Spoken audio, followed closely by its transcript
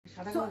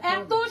তো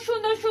এত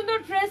সুন্দর সুন্দর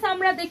ড্রেস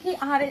আমরা দেখি,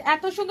 আরে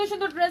এত সুন্দর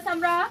সুন্দর ড্রেস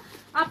আমরা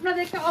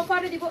আপনাদেরকে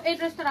অফারে দিব। এই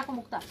ড্রেসটা রাখো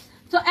মুক্তা।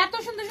 তো এত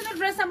সুন্দর সুন্দর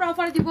ড্রেস আমরা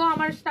অফারে দিব।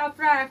 আমার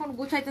স্টাফরা এখন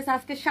গুছাইতেছে,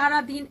 আজকে সারা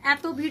দিন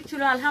এত ভিড়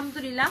ছিল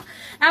আলহামদুলিল্লাহ।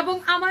 এবং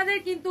আমাদের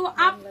কিন্তু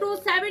আপ টু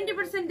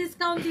 70%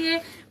 ডিসকাউন্ট দিয়ে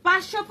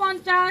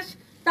 550,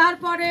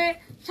 তারপরে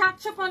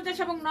 750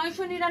 এবং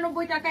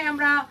 999 টাকায়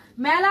আমরা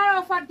মেলার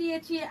অফার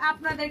দিয়েছি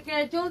আপনাদেরকে।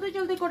 জলদি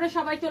জলদি করে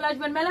সবাই চলে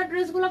আসবেন। মেলার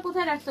ড্রেসগুলো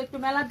কোথায় রাখছো? একটু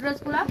মেলার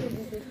ড্রেসগুলো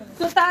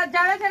তো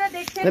যারা যারা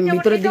দেখছেন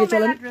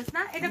ড্রেস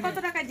না, এটা কত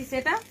টাকায় দিছে?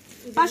 এটা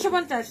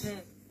 550।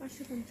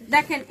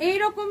 দেখেন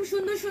এইরকম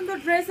সুন্দর সুন্দর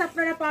ড্রেস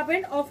আপনারা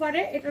পাবেন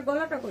অফারে। এটার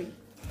গলাটা কই?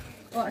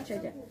 ও আচ্ছা,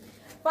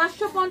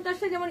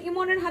 550 যেমন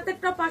ইমনের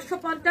হাতেরটা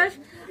 550।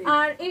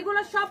 আর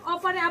এগুলো সব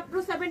অফারে আপ টু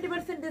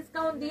 70%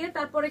 ডিসকাউন্ট দিয়ে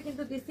তারপরে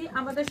কিন্তু দিছি।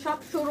 আমাদের সব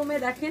শোরুমে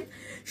দেখেন,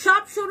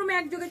 সব শোরুমে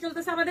একযোগে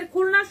চলতেছে। আমাদের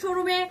খুলনা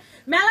শোরুমে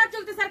মেলা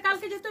চলতেছে। আর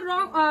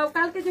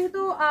কালকে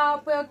যেহেতু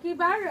কি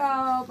বার?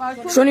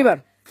 শনিবার।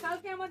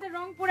 কালকে আমাদের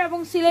রংপুর এবং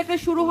সিলেটে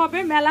শুরু হবে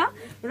মেলা।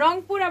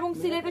 রংপুর এবং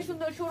সিলেটে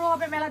শুরু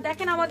হবে মেলা।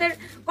 দেখেন আমাদের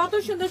কত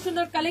সুন্দর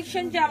সুন্দর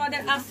কালেকশন যে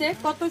আমাদের আছে,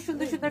 কত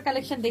সুন্দর সুন্দর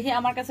কালেকশন। দেখি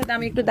আমার কাছে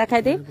আমি একটু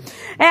দেখাই দিই।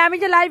 আমি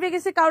যে লাইভে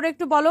গেছি কাউরে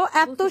একটু বলো,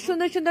 এত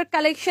সুন্দর সুন্দর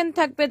কালেকশন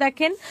থাকবে।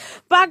 দেখেন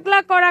পাগলা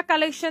করা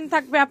কালেকশন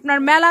থাকবে আপনার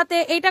মেলাতে।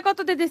 এইটা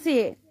কততে দিছি?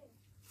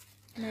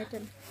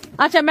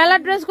 আচ্ছা,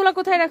 মেলার ড্রেস গুলো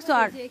কোথায় রাখছো?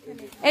 আর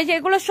এই যে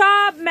এগুলো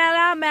সব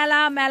মেলা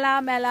মেলা মেলা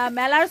মেলা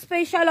মেলার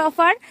স্পেশাল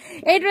অফার।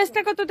 এই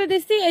ড্রেসটা কততে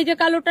দিচ্ছি? এই যে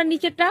কালোটার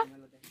নিচেরটা,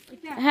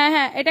 হ্যাঁ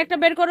হ্যাঁ, এটা একটা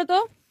বের করো তো।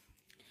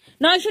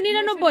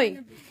 999।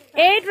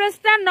 এই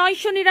ড্রেসটা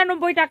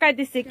 999 টাকায়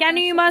দিচ্ছি। Can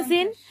you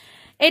imagine?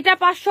 এটা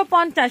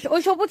 550।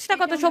 ওই সবুজটা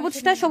কত?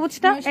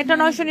 সবুজটা এটা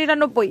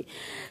 999।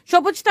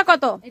 সবুজটা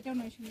কত?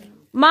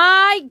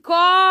 মাই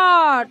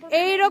গড,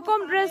 এইরকম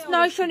ড্রেস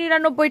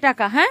 999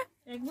 টাকা। হ্যাঁ,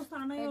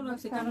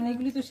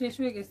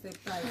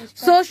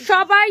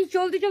 সবাই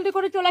জলদি জলদি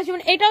করে চলে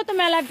আসবেন। এটাও তো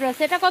মেলার ড্রেস।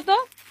 এটা কত?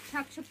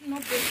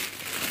 790।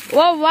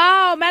 ও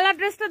ওয়াও, মেলার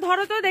ড্রেসটা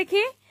ধরো তো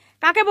দেখি,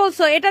 কাকে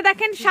বলছো? এটা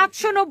দেখেন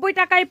 790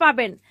 টাকায়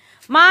পাবেন।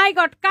 মাই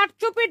god,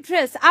 কাটচুপির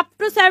dress up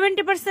to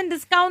 70%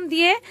 discount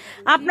দিয়ে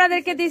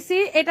আপনাদেরকে দিছি।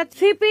 এটা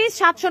 3 পিস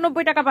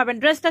 790 টাকা পাবেন।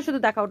 ড্রেসটা শুধু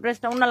দেখাও,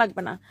 ড্রেসটা অন্য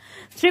লাগবে না।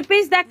 3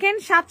 পিস দেখেন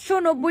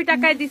 790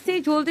 টাকায় দিচ্ছি।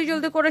 জলদি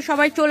জলদি করে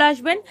সবাই চলে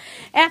আসবেন।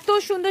 এত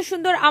সুন্দর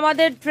সুন্দর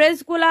আমাদের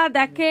ড্রেসগুলা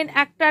দেখেন,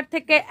 একটার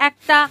থেকে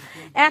একটা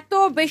এত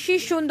বেশি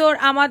সুন্দর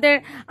আমাদের।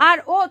 আর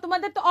ও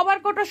তোমাদের তো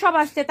ওভারকোটও সব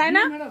আসছে তাই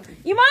না?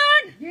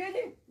 ইমান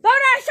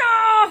ধরে আসো।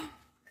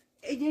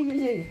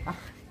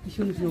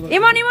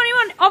 ইমন ইমন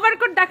ইমন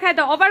ওভারকোট দেখায়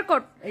দাও।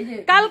 ওভারকোট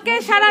কালকে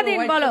সারাদিন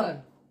বলো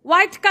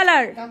হোয়াইট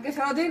কালার, কালকে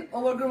সারাদিন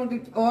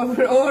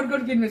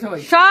ওভারকোট কিনবে সবাই।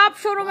 সব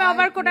শোরুমে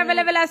ওভারকোট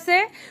अवेलेबल আছে।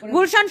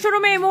 গুলশান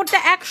শোরুমে এই মুহূর্তে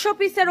 100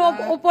 পিসের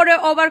উপরে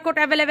ওভারকোট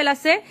अवेलेबल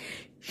আছে।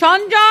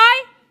 সঞ্জয়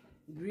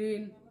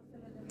গ্রিন,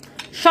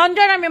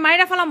 সঞ্জয় আমি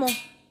মাইরা ফেলামু।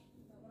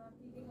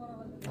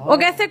 ও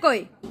গেছে কই?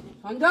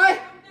 সঞ্জয়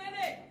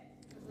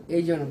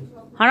এই জন্য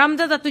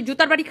হারামজাদা, তুই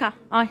জুতার বাড়ি খা।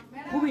 আয়,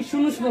 খুবই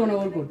সুন্দর সুন্দর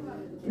ওভারকোট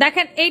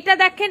দেখেন। এইটা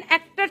দেখেন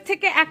একটার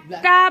থেকে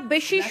একটা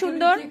বেশি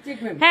সুন্দর।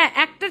 হ্যাঁ,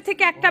 একটার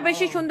থেকে একটা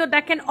বেশি সুন্দর।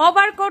 দেখেন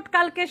ওভারকোট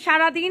কালকে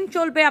সারাদিন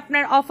চলবে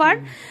আপনার অফার।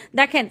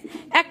 দেখেন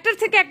একটার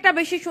থেকে একটা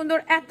বেশি সুন্দর।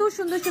 এত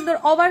সুন্দর সুন্দর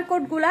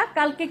ওভারকোট গুলা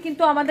কালকে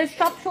কিন্তু আমাদের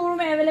সব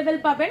শোরুমে অ্যাভেলেবেল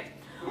পাবেন।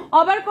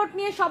 ওভারকোট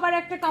নিয়ে সবার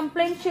একটা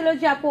কমপ্লেইন ছিল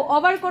যে আপু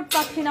ওভারকোট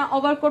পাচ্ছি না,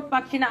 ওভারকোট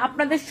পাচ্ছি না।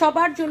 আপনাদের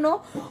সবার জন্য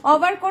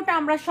ওভারকোট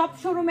আমরা সব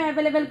শোরুমে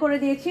অ্যাভেলেবেল করে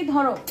দিয়েছি।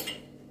 ধরো,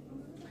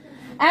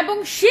 এবং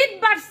শীত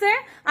বাড়ছে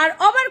আর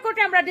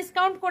ওভারকোটে আমরা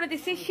ডিসকাউন্ট করে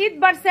দিচ্ছি। শীত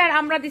বাড়ছে আর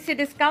আমরা দিচ্ছি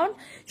ডিসকাউন্ট।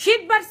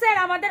 শীত বাড়ছে আর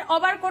আমাদের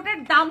ওভারকোটের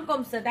দাম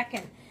কমছে।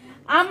 দেখেন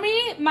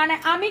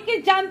আমি কি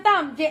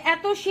জানতাম যে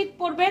এত শীত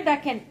পড়বে?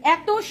 দেখেন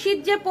এত শীত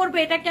যে পড়বে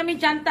এটা কি আমি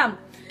জানতাম?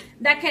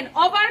 দেখেন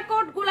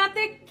ওভারকোট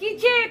গুলাতে কি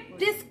যে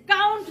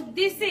ডিসকাউন্ট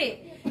দিছে,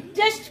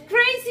 just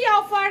crazy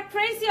offer,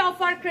 crazy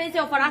offer, crazy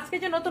offer. আজকে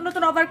যে নতুন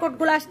নতুন ওভারকোট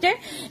গুলো আসছে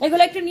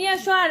এগুলো একটু নিয়ে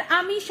আসো। আর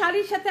আমি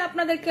শাড়ির সাথে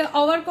আপনাদেরকে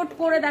ওভারকোট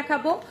পরে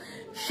দেখাবো।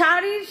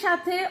 শাড়ির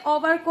সাথে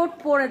ওভারকোট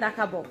পরে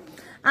দেখাবো।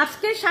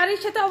 আজকে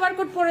শাড়ির সাথে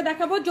ওভারকোট পরে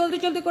দেখাবো। জলদি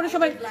জলদি করে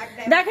সবাই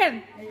দেখেন।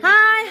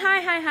 High high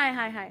high high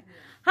high high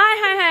high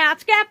high high,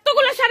 আজকে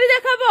এতগুলো শাড়ি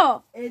দেখাবো।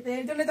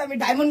 এর জন্য তো আমি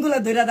ডায়মন্ড গুলো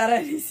ধরে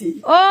দাঁড়াইছি।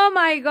 ও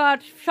মাই গড,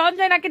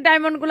 সঞ্জয় নাকি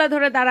ডায়মন্ড গুলা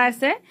ধরে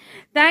দাঁড়াইছে।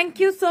 Thank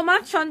you so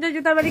much. Sanjay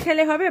জুতার বাড়ি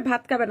খেলে হবে,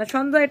 ভাত খাবে না।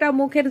 সঞ্জয় এটা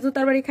মুখের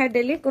জুতার বাড়ি খায়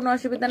ডেলি, কোনো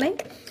অসুবিধা নেই।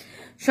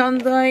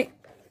 সঞ্জয়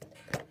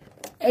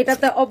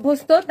এটাতে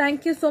অভ্যস্ত। Thank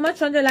you so much.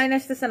 Sanjay line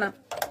আসতেছে না,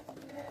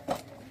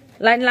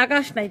 লাইন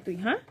লাগাস নাই তুই।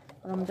 হ্যাঁ,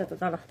 রমজাতে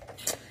দাঁড়া।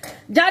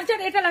 যার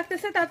যার এটা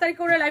লাগতেছে তাড়াতাড়ি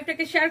করে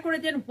লাইভটাকে শেয়ার করে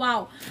দেন।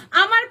 ওয়াও,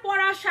 আমার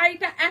পরা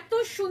শাড়িটা এত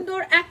সুন্দর,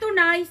 এত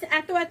নাইস,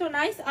 এত এত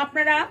নাইস।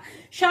 আপনারা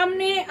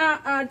সামনে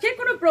যে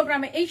কোনো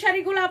প্রোগ্রামে এই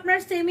শাড়িগুলো আপনার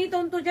সেমি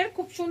তন্তুজের,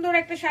 খুব সুন্দর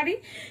একটা শাড়ি।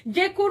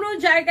 যে কোনো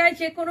জায়গায়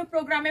যে কোনো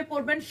প্রোগ্রামে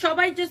পরবেন,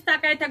 সবাই জাস্ট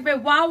তাকায় থাকবে,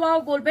 ওয়াও ওয়াও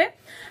বলবে।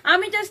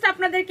 আমি জাস্ট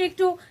আপনাদেরকে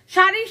একটু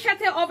শাড়ির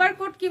সাথে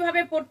ওভারকোট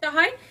কিভাবে পরতে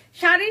হয়,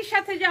 শাড়ির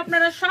সাথে যে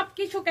আপনারা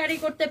সবকিছু ক্যারি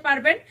করতে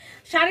পারবেন,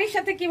 শাড়ির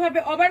সাথে কিভাবে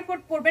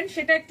ওভারকোট পরবেন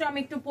সেটা আমি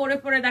একটু পরে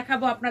পরে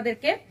দেখাবো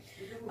আপনাদেরকে।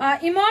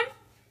 ইমন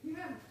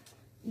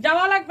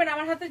যাওয়া লাগবে না,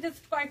 আমার হাতে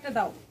জাস্ট কয়েকটা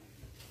দাও।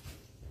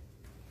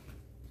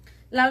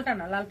 লালটা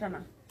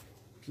না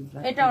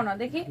এটাও না,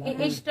 দেখি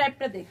এই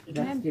স্ট্রাইপটা দেখি।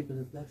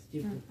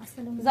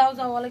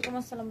 যাও ওয়ালাইকুম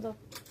আসসালাম যাও।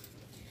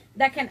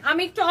 দেখেন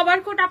আমি একটু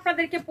ওভারকোট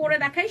আপনাদেরকে পরে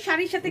দেখাই,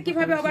 শাড়ির সাথে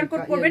কিভাবে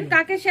ওভারকোট পরবেন।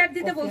 কাকে শেয়ার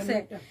দিতে বলছে?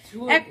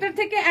 একটার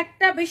থেকে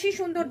একটা বেশি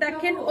সুন্দর।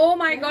 দেখেন ও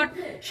মাই গড,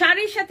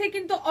 শাড়ির সাথে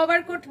কিন্তু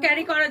ওভারকোট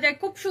ক্যারি করা যায়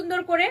খুব সুন্দর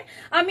করে।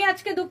 আমি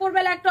আজকে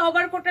দুপুরবেলা একটা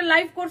ওভারকোটের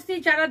লাইভ করছি,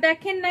 যারা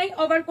দেখেন নাই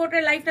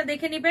ওভারকোটের লাইভটা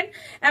দেখে নেবেন।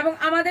 এবং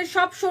আমাদের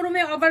সব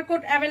শোরুমে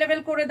ওভারকোট অ্যাভেলেবেল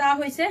করে দেওয়া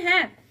হয়েছে।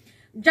 হ্যাঁ,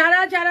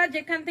 যারা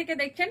যেখান থেকে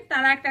দেখছেন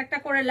তারা একটা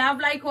করে লাভ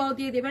লাইক হওয়া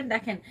দিয়ে দিবেন।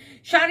 দেখেন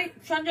শাড়ি,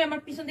 সঞ্জয়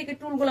আমার পিছন থেকে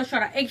টুলগুলো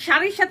সরা। এই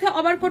শাড়ির সাথে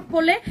ওভারকোট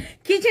পরলে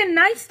কি যে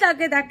নাইস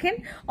লাগে, দেখেন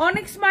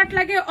অনেক স্মার্ট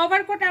লাগে।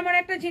 ওভারকোট এমন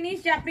একটা জিনিস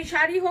যে আপনি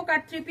শাড়ি হোক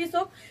আর থ্রি পিস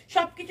হোক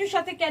সবকিছুর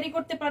সাথে ক্যারি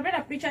করতে পারবেন।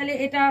 আপনি চাইলে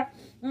এটা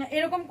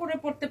এরকম করে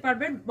পরতে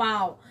পারবেন।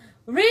 Wow,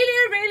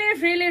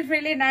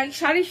 really nice.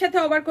 শাড়ির সাথে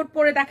ওভারকোট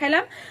পরে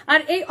দেখালাম। আর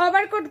এই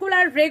ওভারকোট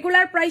গুলার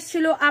রেগুলার প্রাইস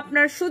ছিল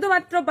আপনার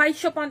শুধুমাত্র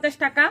 2250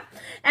 টাকা।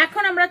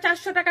 এখন আমরা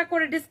 400 টাকা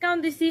করে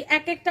ডিসকাউন্ট দিছি।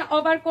 এক একটা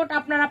ওভারকোট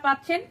আপনারা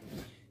পাচ্ছেন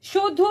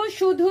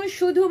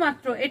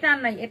শুধুমাত্র, এটা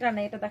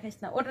দেখাইস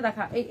না, ওটা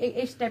দেখা,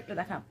 এই স্টেপটা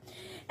দেখা।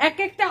 এক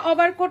একটা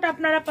ওভারকোট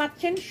আপনারা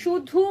পাচ্ছেন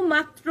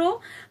শুধুমাত্র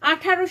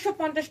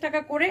 1850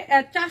 টাকা করে,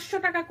 400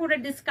 টাকা করে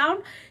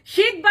ডিসকাউন্ট।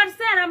 শীত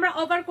বাড়ছে আর আমরা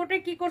ওভারকোটে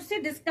কি করছি,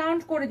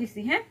 ডিসকাউন্ট করে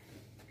দিছি। হ্যাঁ,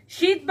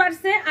 শীত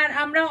বাড়ছে আর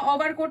আমরা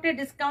ওভারকোটে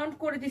ডিসকাউন্ট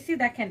করে দিছি।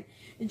 দেখেন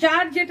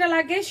যার যেটা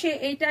লাগে সে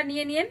এইটা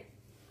নিয়ে নিন।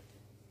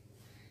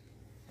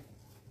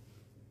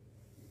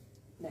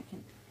 দেখেন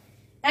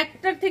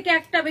একটার থেকে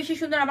একটা বেশি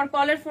সুন্দর। আমার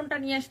কলের ফোনটা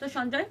নিয়ে আসতো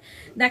সঞ্জয়।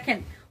 দেখেন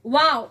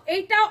ওয়াও,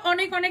 এইটা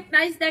অনেক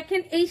নাইস।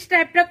 দেখেন এই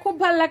স্ট্রাইপটা খুব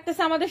ভালো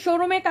লাগতেছে। আমাদের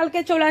শোরুমে কালকে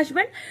চলে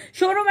আসবেন,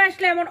 শোরুমে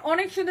আসলে এমন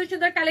অনেক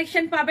সুন্দর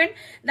কালেকশন পাবেন।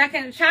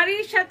 দেখেন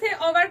শাড়ির সাথে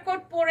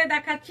ওভারকোট পরে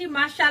দেখাচ্ছি,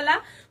 মাশাআল্লাহ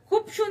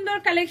খুব সুন্দর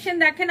কালেকশন।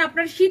 দেখেন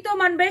আপনার শীতও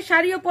মানবে,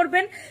 শাড়িও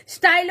পরবেন,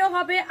 স্টাইলও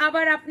হবে,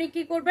 আবার আপনি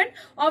কি করবেন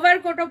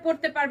ওভারকোটও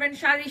পরতে পারবেন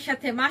শাড়ির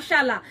সাথে।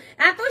 মাশাআল্লাহ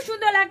এত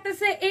সুন্দর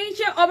লাগতেছে। এই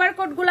যে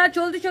ওভারকোট গুলা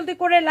জলদি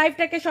করে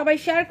লাইভটাকে সবাই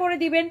শেয়ার করে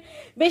দিবেন।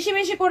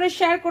 বেশি করে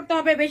শেয়ার করতে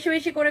হবে,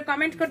 বেশি করে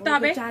কমেন্ট করতে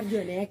হবে।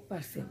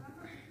 1%।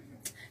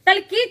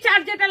 তাহলে কি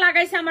চার্জারটা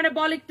লাগাইছে আমারে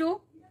বল একটু,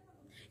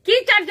 কি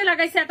চার্জে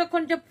লাগাইছে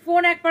এতক্ষণ যে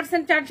ফোন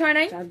 1% চার্জ হয়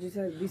নাই?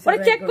 ওরা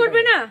চেক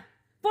করবে না?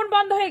 ফোন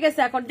বন্ধ হয়ে গেছে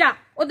এখন। যা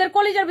ওদের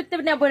কলিজার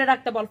ভিতরে নিয়ে বইরে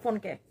রাখতে বল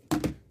ফোনকে,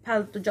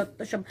 ফালতু যত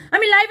সব।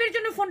 আমি লাইভের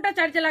জন্য ফোনটা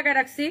চার্জে লাগায়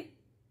রাখছি।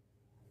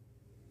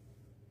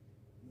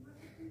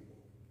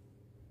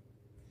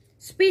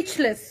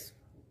 স্পিচলেস।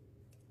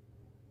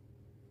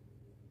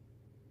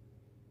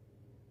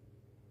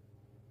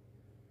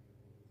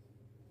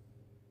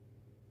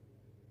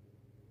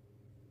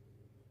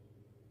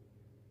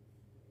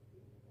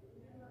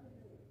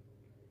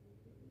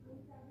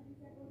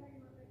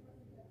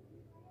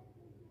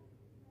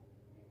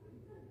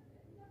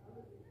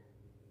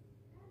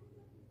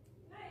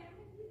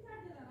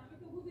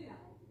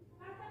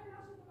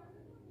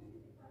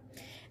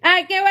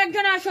 কেউ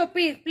একজন আসো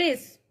প্লিজ।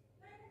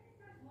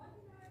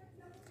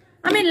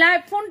 আমি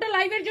ফোনটা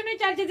লাইভের জন্যই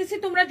চার্জে দিচ্ছি।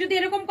 তোমরা যদি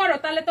এরকম করো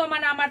তাহলে তো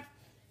মানে আমার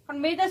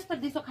মেজাজটা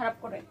দিছো খারাপ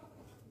করে।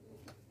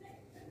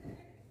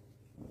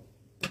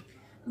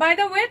 By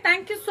the way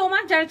thank you so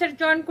much যারা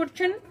জয়েন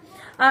করছেন।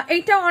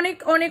 এইটা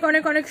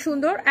অনেক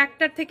সুন্দর,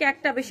 একটার থেকে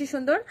একটা বেশি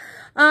সুন্দর।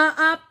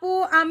 আপু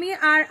আমি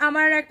আর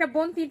আমার একটা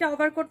বোন 3টা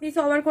ওভারকোট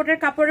নিয়েছে। ওভারকোটের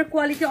কাপড়ের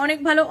কোয়ালিটি অনেক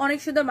ভালো, অনেক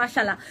সুন্দর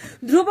মাশাআল্লাহ।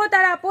 ধ্রুব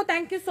তারা আপু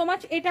thank you so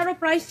much. এইটারও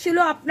price ছিল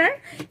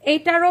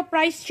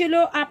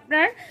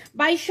আপনার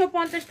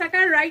 2250 টাকা।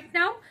 Right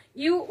now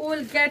you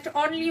will get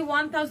only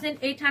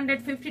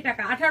 1850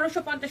 টাকা,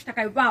 1850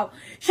 টাকায়। ওয়াও,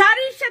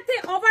 শাড়ির সাথে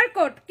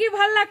ওভারকোট কি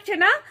ভালো লাগছে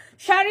না?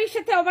 শাড়ির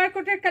সাথে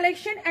ওভারকোটের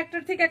কালেকশন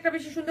একটার থেকে একটা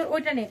বেশি সুন্দর।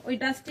 ওইটা নে, ওই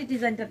ডাস্টি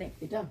ডিজাইনটা নে।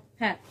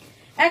 হ্যাঁ,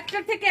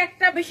 একটার থেকে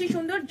একটা বেশি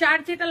সুন্দর। যার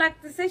যেটা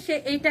লাগতেছে সে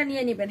এইটা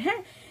নিয়ে নেবেন।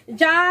 হ্যাঁ,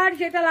 যার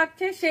যেটা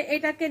লাগছে সে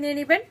এটাকে নিয়ে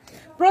নেবেন।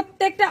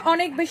 প্রত্যেকটা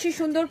অনেক বেশি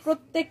সুন্দর,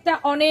 প্রত্যেকটা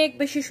অনেক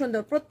বেশি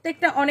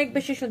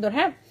সুন্দর।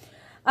 হ্যাঁ,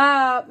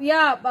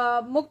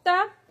 মুক্তা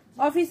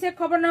অফিসে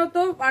খবর নাও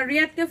তো, আর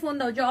রিয়াদকে ফোন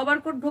দাও যে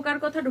ওভারকোট ঢোকার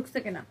কথা, ঢুকছে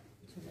কিনা।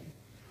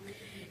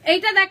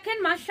 এইটা দেখেন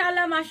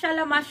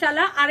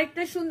মাশাআল্লাহ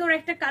আরেকটা সুন্দর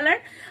একটা কালার।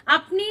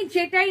 আপনি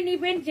যেটাই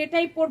নিবেন,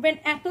 যেটাই পরবেন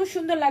এত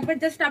সুন্দর লাগবে।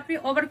 জাস্ট আপনি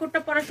ওভারকোটটা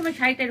পরার সময়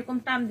শাড়িটা এরকম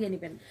টান দিয়ে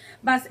নেবেন,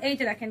 বাস। এই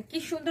যে দেখেন কি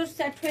সুন্দর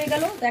সেট হয়ে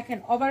গেল। দেখেন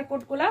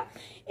ওভারকোট গুলা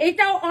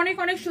এইটাও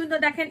অনেক সুন্দর।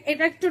 দেখেন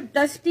এটা একটু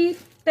ডাস্টি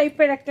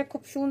টাইপের একটা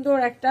খুব সুন্দর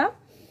একটা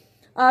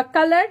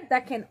কালার।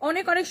 দেখেন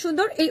অনেক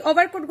সুন্দর। এই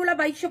ওভারকোট গুলা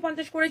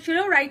 2250 করেছিল,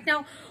 রাইট নাও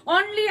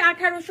অনলি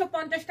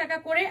 1850 টাকা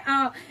করে।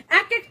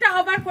 এক একটা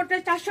ওভারকোটে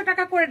 400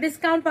 টাকা করে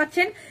ডিসকাউন্ট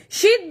পাচ্ছেন।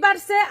 শীত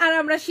বাড়ছে আর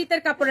আমরা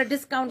শীতের কাপড়ে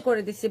ডিসকাউন্ট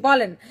করে দিচ্ছি।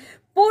 বলেন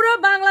পুরো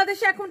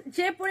বাংলাদেশে এখন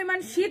যে পরিমাণ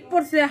শীত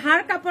পড়ছে,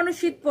 হাড় কাঁপানো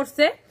শীত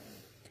পড়ছে।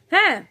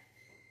 হ্যাঁ,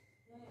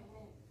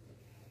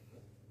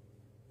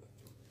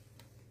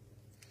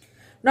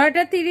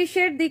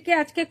 9:30 দিকে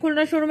আজকে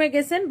খুলনা শোরুমে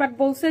গেছেন, বাট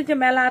বলছে যে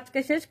মেলা আজকে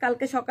শেষ,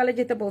 কালকে সকালে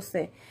যেতে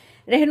বলছে।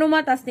 রেহনুমা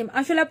তাসনিম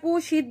আসলে আপু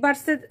শীত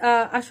বাড়ছে।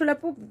 আসলে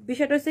আপু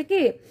বিষয়টা হচ্ছে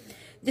কি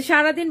যে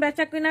সারাদিন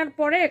বেচা কেনার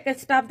পরে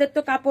স্টাফদের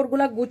তো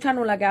কাপড়গুলা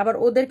গুছানো লাগে, আবার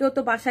ওদেরকেও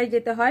তো বাসায়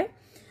যেতে হয়।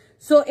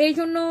 সো এই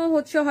জন্য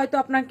হচ্ছে হয়তো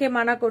আপনাকে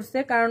মানা করছে,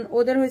 কারণ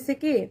ওদের হয়েছে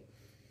কি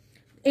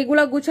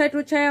এগুলা গুছায়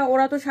টুছায়,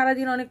 ওরা তো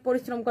সারাদিন অনেক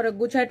পরিশ্রম করে,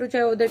 গুছায়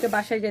টুছায় ওদেরকে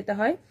বাসায় যেতে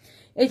হয়,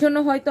 এই জন্য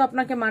হয়তো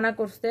আপনাকে মানা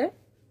করছে।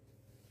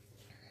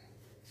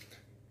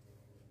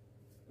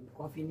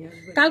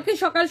 কালকে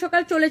সকাল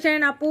সকাল চলে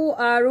যান আপু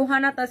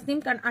রুহানা তাসনিম,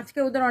 কারণ আজকে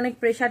ওদের অনেক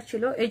প্রেসার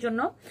ছিল এই জন্য।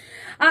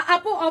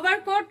 আপু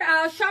ওভারকোট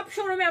সব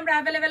শোরুমে আমরা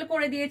অ্যাভেলেবেল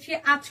করে দিয়েছি,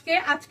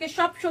 আজকে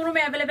সব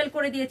শোরুমে অ্যাভেলেবেল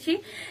করে দিয়েছি।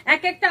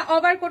 এক একটা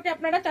ওভারকোটে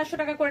আপনারা 400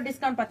 টাকা করে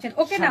ডিসকাউন্ট পাচ্ছেন।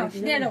 ওকে না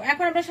দিয়ে দাও,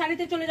 এখন আমরা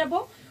শাড়িতে চলে যাব,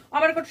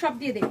 ওভারকোট সব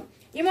দিয়ে দেই।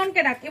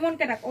 ইমনকে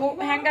ডাক, ও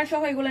হ্যাঙ্গার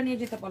সহ এগুলো নিয়ে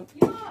যেতে বল।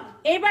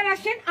 এবার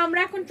আসেন আমরা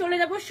এখন চলে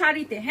যাব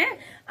শাড়িতে। হ্যাঁ,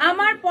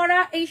 আমার পরা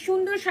এই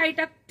সুন্দর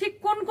শাড়িটা ঠিক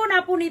কোন কোন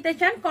আপু নিতে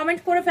চান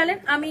কমেন্ট করে ফেলেন।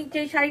 আমি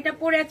যে শাড়িটা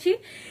পরে আছি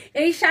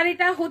এই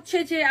শাড়িটা হচ্ছে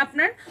যে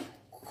আপনার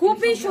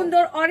খুবই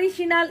সুন্দর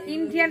অরিজিনাল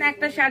ইন্ডিয়ান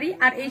একটা শাড়ি,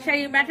 আর এই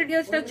শাড়ির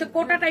ম্যাটেরিয়ালসটা হচ্ছে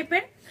কোটা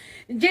টাইপের,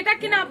 যেটা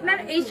কিনা আপনার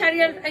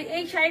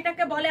এই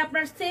শাড়িটাকে বলে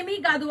আপনার সেমি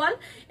গাদোয়াল।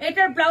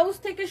 এটার ব্লাউজ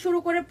থেকে শুরু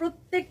করে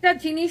প্রত্যেকটা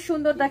জিনিস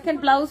সুন্দর। দেখেন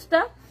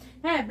ব্লাউজটা,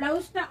 হ্যাঁ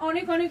ব্লাউজটা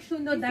অনেক অনেক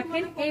সুন্দর।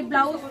 দেখেন এই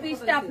ব্লাউজ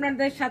পিসটা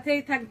আপনাদের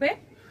সাথেই থাকবে।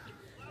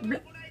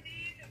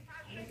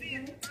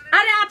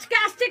 আরে আজকে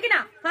আসছে কিনা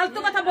ফালতু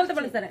কথা বলতে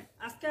বলে স্যার,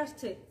 আজকে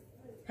আসছে।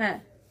 হ্যাঁ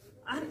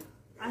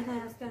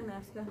আজকে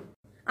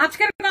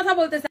আজকের কথা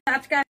বলতেছে,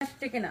 আজকে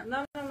আসছে কিনা। না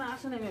না না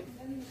আসে না ম্যাম।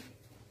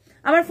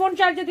 আমার ফোন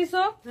চার্জে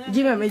দিছো?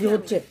 জি ম্যাম, এই যে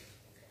হচ্ছে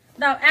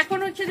দাও। এখন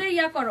হচ্ছে যে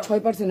ইয়া করো,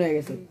 6% হয়ে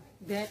গেছে।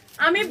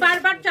 আমি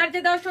বারবার চার্জে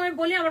দেওয়ার সময়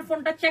বলি আমার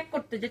ফোনটা চেক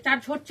করতে যে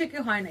চার্জ হচ্ছে কি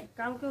হয় নাই।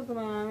 কালকেও তো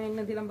আমি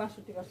এনে দিলাম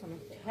 62%।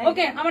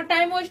 ওকে, আমার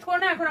টাইম ওয়েস্ট করো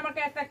না, এখন আমাকে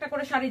একটা একটা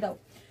করে শাড়ি দাও।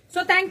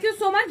 So thank you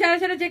so much যারা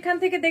যারা যেখান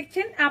থেকে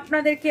দেখছেন,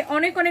 আপনাদেরকে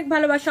অনেক অনেক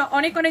ভালোবাসা,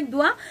 অনেক অনেক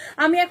দোয়া।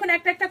 আমি এখন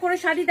একটা একটা করে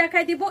শাড়ি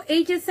দেখাই দিব।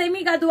 এই যে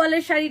সেমি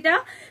গাদোয়ালের শাড়িটা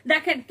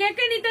দেখেন, কে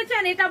কে নিতে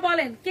চান এটা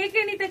বলেন, কে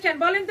কে নিতে চান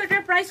বলেন তো।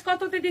 এটার প্রাইস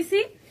কততে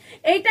দিছি?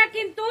 এইটা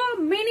কিন্তু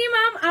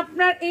মিনিমাম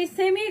আপনার এই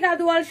সেমি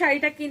গাদোয়াল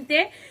শাড়িটা কিনতে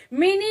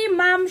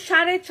মিনিমাম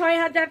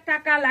 6,500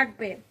 টাকা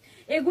লাগবে।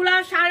 এগুলা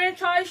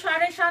 6,500,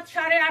 7,500,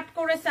 8,500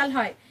 করে সেল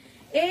হয়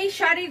এই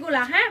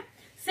শাড়িগুলা। হ্যাঁ,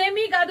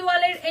 সেমি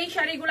গাদোয়ালের এই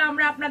শাড়িগুলো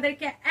আমরা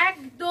আপনাদেরকে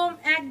একদম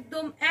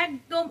একদম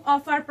একদম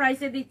অফার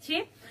প্রাইসে দিচ্ছি।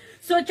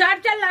 সো যার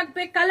যার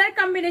লাগবে কালার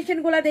কম্বিনেশন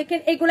গুলা দেখেন,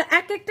 এগুলো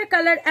এক একটা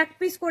কালার এক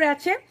পিস করে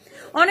আছে,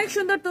 অনেক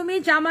সুন্দর। তুমি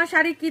জামা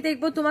শাড়ি কি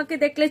দেখবো, তোমাকে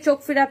দেখলে চোখ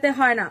ফিরাতে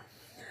হয় না।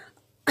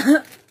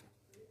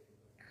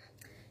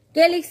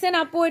 কে লিখছেন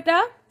আপু এটা?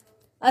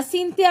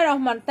 Cynthia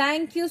Rahman,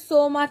 thank you so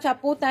much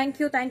আপু, thank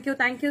you thank you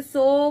thank you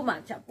so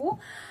much আপু,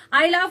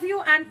 I love you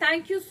and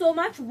thank you so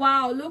much.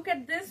 Wow, look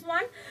at this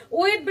one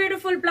with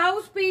beautiful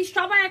blouse piece.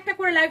 সবাই একটা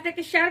করে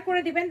লাইভটাকে শেয়ার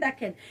করে দিবেন।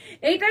 দেখেন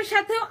এইটার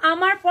সাথেও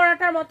আমার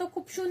পরাটার মতো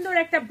খুব সুন্দর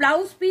একটা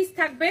ব্লাউজ পিস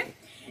থাকবে।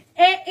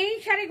 এই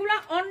শাড়িগুলো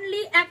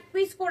অনলি এক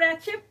পিস করে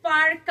আছে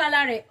পার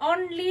কালারে,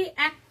 অনলি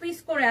এক পিস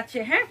করে আছে।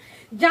 হ্যাঁ,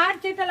 যার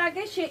যেটা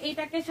লাগে সে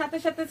এটাকে সাথে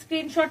সাথে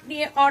স্ক্রিনশট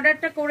নিয়ে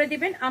অর্ডারটা করে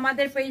দিবেন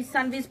আমাদের পেজ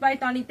সানভিস বাই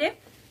তনিতে।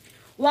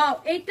 ওয়াও,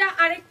 এইটা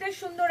আরেকটা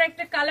সুন্দর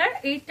একটা কালার,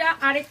 এইটা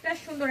আরেকটা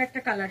সুন্দর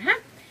একটা কালার। হ্যাঁ,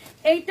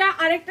 এইটা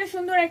আরেকটা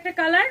সুন্দর একটা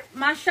কালার,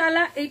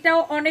 মাশাআল্লাহ এটাও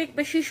অনেক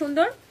বেশি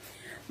সুন্দর,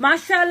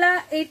 মাশাআল্লাহ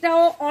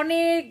এটাও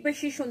অনেক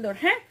বেশি সুন্দর।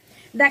 হ্যাঁ,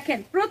 দেখেন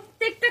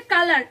প্রত্যেকটা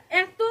কালার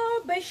এত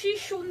বেশি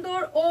সুন্দর।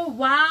 ও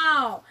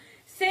ওয়াও,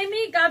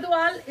 সেমি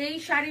গাদোয়াল এই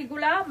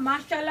শাড়িগুলা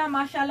মাশাআল্লাহ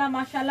মাশাআল্লাহ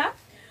মাশাআল্লাহ।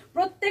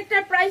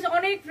 প্রত্যেকটার প্রাইস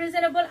অনেক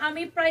রিজনেবল।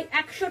 আমি প্রায়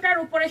 100টার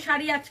উপরে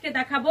শাড়ি আজকে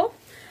দেখাবো,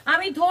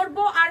 আমি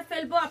ধরবো আর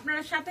ফেলবো,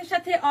 আপনারা সাথে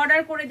সাথে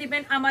অর্ডার করে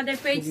দিবেন আমাদের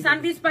পেজ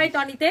সানভিস বাই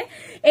তনিতে।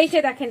 এই যে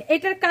দেখেন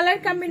এটার কালার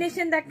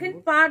কম্বিনেশন দেখেন,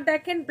 পার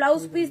দেখেন,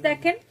 ব্লাউজ পিস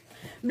দেখেন।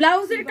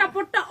 ব্লাউজের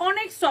কাপড়টা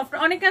অনেক সফট।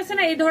 অনেকে আছে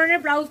না এই ধরনের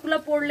ব্লাউজ গুলো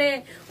পরলে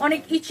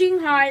অনেক ইচিং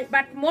হয়,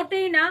 বাট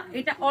মোটেই না,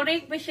 এটা অনেক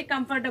বেশি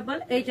কমফোর্টেবল।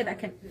 এই যে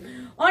দেখেন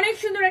অনেক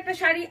সুন্দর একটা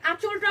শাড়ি,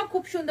 আঁচলটাও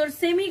খুব সুন্দর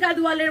সেমি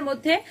গাদোয়ালের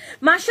মধ্যে।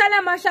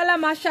 মাশাআল্লাহ মাশাআল্লাহ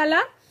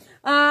মাশাআল্লাহ।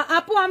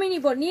 আপু আমি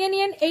নিয়ে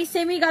নিন এই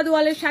সেমি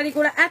গাদোয়ালের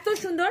শাড়িগুলো, এত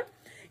সুন্দর।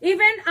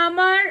 ইভেন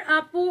আমার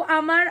আপু,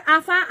 আমার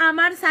আফা,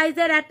 আমার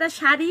সাইজের একটা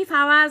শাড়ি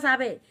পাওয়া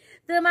যাবে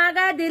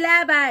তোমাকে দিলা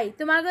ভাই,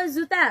 তোমাকে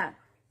জুতা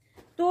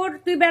তোর,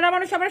 তুই বেড়া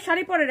মানুষ আবার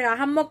শাড়ি পরে রে,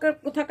 হাম্মকের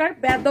কোথাকার,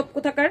 বেয়াদব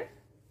কোথাকার,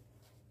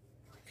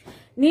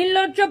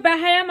 নির্লজ্জ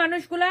বেহায়া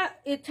মানুষগুলা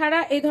এছাড়া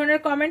এই ধরনের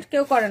কমেন্ট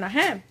কেউ করে না।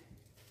 হ্যাঁ,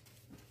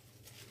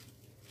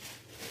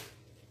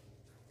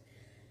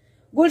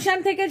 গুলশান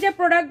থেকে যে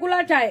প্রোডাক্টগুলা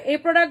যায় এই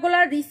প্রোডাক্টগুলা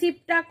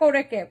রিসিভটা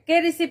করে কে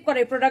রিসিভ করে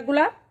এই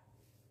প্রোডাক্টগুলা?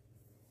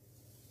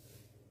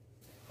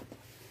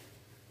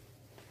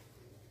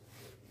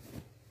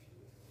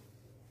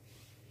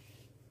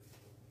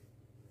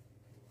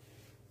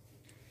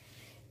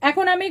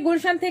 এখন আমি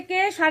গুলশান থেকে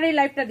শাড়ির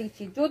লাইভটা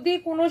দিচ্ছি। যদি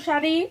কোনো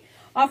শাড়ি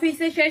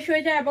অফিসে শেষ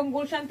হয়ে যায় এবং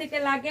গুলশান থেকে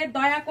লাগে,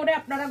 দয়া করে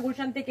আপনারা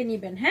গুলশান থেকে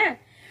নিবেন। হ্যাঁ,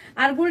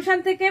 আর গুলশান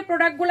থেকে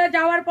প্রোডাক্টগুলো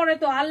যাওয়ার পরে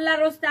তো আল্লাহ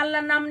রস্তে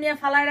আল্লাহর নাম নিয়ে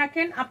ফালায়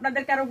রাখেন,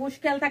 আপনাদের কারো হুঁশ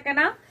খেয়াল থাকে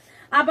না,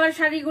 আবার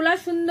শাড়িগুলা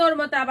সুন্দর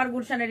মতো আবার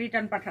গুলশানে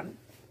return Pathaan.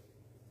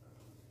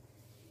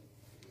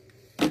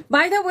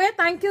 By the way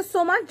thank you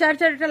so much, যার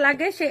যার এটা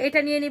লাগে সে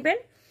এটা নিয়ে নিবেন।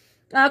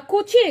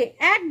 কুচি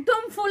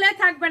একদম ফুলে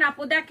থাকবেন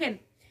আপু। দেখেন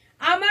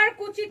আমার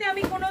কুচিতে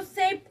আমি কোনো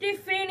সেফটি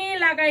ফিন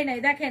লাগাই নাই,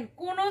 দেখেন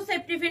কোনো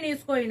সেফটি ফিন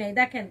ইউজ করি নাই,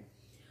 দেখেন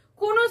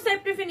কোনো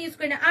সেফটি পিন ইউজ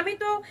করি না। আমি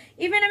তো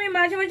ইভেন আমি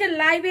মাঝে মাঝে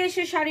লাইভে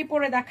এসে শাড়ি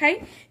পরে দেখাই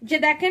যে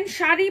দেখেন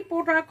শাড়ি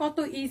পরা কত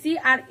ইজি।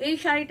 আর এই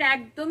শাড়িটা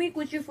একদমই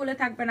কুচি ফুলে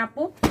থাকবে না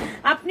আপু,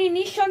 আপনি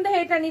নিঃসন্দেহে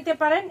এটা নিতে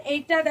পারেন।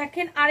 এইটা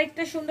দেখেন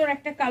আরেকটা সুন্দর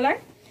একটা কালার,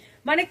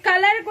 মানে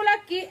কালার গুলা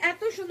কি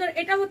এত সুন্দর।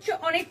 এটা হচ্ছে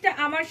অনেকটা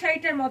আমার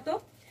শাড়িটার মতো,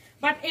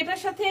 বাট এটার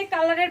সাথে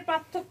কালারের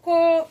পার্থক্য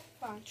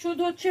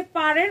শুধু হচ্ছে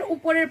পাড়ের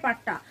উপরের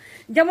পাটটা।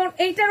 যেমন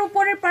এইটার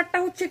উপরের পাটটা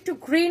হচ্ছে একটু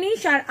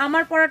গ্রিনিশ, আর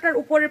আমার পরাটার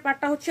উপরের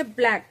পাটটা হচ্ছে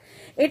ব্ল্যাক।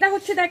 এটা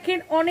হচ্ছে দেখেন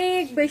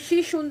অনেক বেশি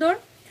সুন্দর,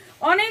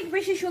 অনেক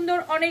বেশি সুন্দর,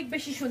 অনেক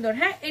বেশি সুন্দর।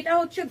 হ্যাঁ, এটা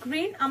হচ্ছে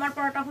গ্রিন, আমার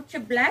পরাটা হচ্ছে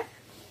ব্ল্যাক,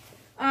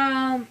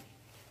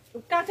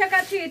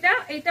 কাছাকাছি।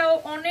 এটাও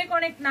অনেক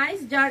অনেক নাইস।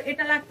 যার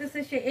এটা লাগতেছে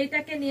সে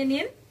এইটাকে নিয়ে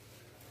নিন।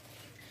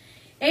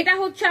 এটা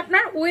হচ্ছে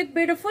আপনার উইথ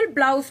বিউটিফুল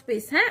ব্লাউজ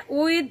পিস। হ্যাঁ,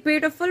 উইথ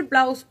বিউটিফুল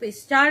ব্লাউজ পিস।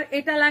 যার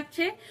এটা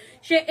লাগছে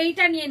সে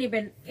এইটা নিয়ে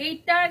নেবেন,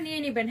 এইটা নিয়ে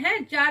নেবেন। হ্যাঁ,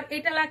 যার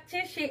এটা লাগছে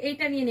সে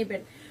এইটা নিয়ে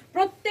নেবেন।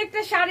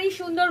 প্রত্যেকটা শাড়ি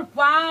সুন্দর।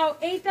 ওয়াও,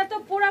 এইটা তো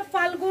পুরো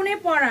ফাল্গুনে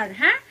পরার।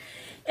 হ্যাঁ,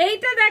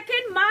 এইটা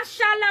দেখেন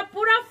মাশাআল্লাহ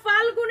পুরো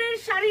ফাল্গুনের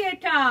শাড়ি।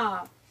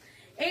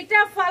 এইটা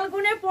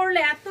ফাল্গুনে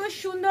পরলে এত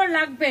সুন্দর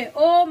লাগবে।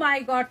 ও মাই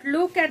god,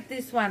 look at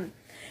this one.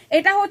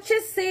 এটা হচ্ছে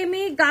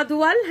সেমি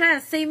গাদওয়াল। হ্যাঁ,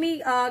 সেমি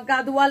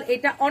গাদওয়াল।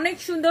 এটা অনেক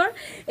সুন্দর।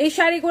 এই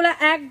শাড়িগুলো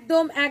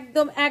একদম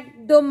একদম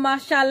একদম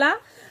মাশাআল্লাহ।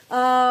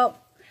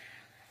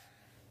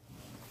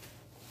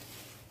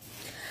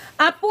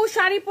 আপু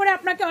শাড়ি পরে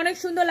আপনাকে অনেক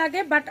সুন্দর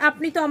লাগে, বাট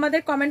আপনি তো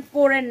আমাদের কমেন্ট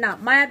পড়েন না।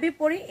 মায়াবী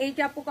পড়ি, এই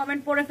যে আপু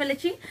কমেন্ট পড়ে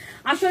ফেলেছি।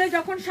 আসলে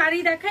যখন শাড়ি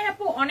দেখাই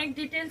আপু অনেক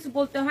ডিটেলস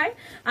বলতে হয়,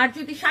 আর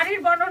যদি শাড়ির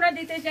বর্ণনা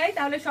দিতে যাই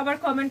তাহলে সবার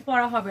কমেন্ট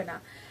পড়া হবে না,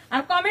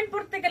 আর কমেন্ট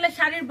পড়তে গেলে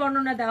শাড়ির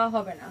বর্ণনা দেওয়া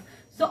হবে না।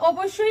 তো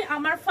অবশ্যই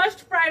আমার ফার্স্ট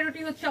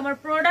প্রায়োরিটি হচ্ছে আমার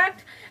প্রোডাক্ট,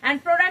 অ্যান্ড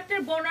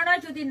প্রোডাক্টের বর্ণনা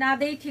যদি না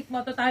দেই ঠিক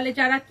মতো তাহলে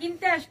যারা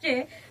কিনতে আসছে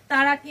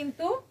তারা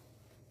কিন্তু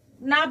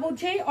না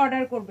বুঝেই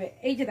অর্ডার করবে।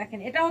 এই যে দেখেন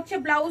এটা হচ্ছে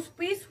blouse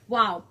piece.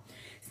 Wow,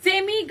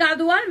 semi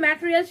Gadwal,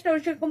 ম্যাটেরিয়ালসটা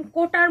ওরকম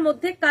কোটার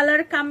মধ্যে,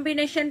 কালার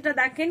কম্বিনেশনটা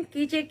দেখেন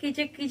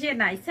কি যে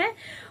নাইস। হ্যাঁ,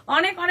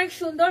 অনেক অনেক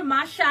সুন্দর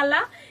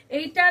মাশাআল্লাহ।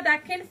 এইটা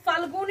দেখেন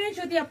ফাল্গুনে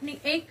যদি আপনি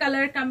এই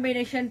কালার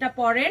কম্বিনেশনটা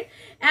পরেন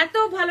এত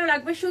ভালো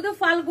লাগবে। শুধু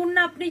ফাল্গুন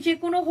না, আপনি যে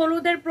কোনো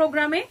হলুদের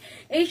প্রোগ্রামে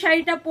এই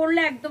শাড়িটা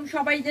পরলে একদম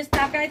সবাই যে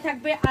তাকায়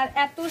থাকবে, আর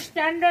এত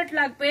স্ট্যান্ডার্ড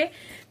লাগবে।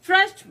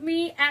 ট্রাস্ট মি,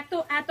 এত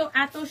এত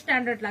এত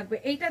স্ট্যান্ডার্ড লাগবে।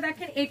 এইটা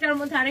দেখেন, এটার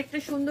মধ্যে আরেকটা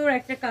সুন্দর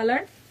একটা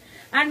কালার,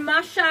 আর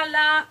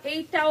মাশাআল্লাহ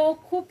এইটাও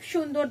খুব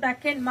সুন্দর।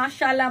 দেখেন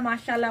মাশাআল্লাহ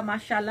মাশাআল্লাহ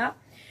মাশাআল্লাহ,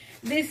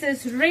 this is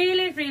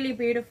really really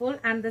beautiful,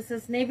 and this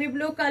is navy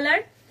blue colour.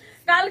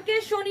 কালকে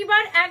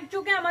শনিবার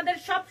একযোগে আমাদের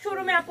সব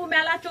শোরুমে আপু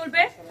মেলা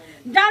চলবে।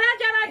 যারা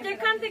যারা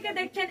যেখান থেকে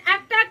দেখছেন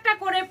একটা একটা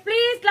করে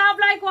প্লিজ লাভ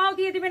লাইক ওয়াও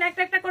দিয়ে দিবেন,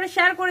 একটা একটা করে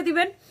শেয়ার করে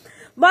দিবেন।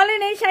 বলেন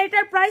এই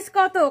শাড়িটার প্রাইস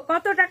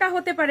কত টাকা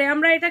হতে পারে?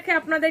 আমরা এটাকে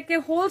আপনাদেরকে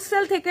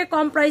হোলসেল থেকে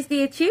কম প্রাইস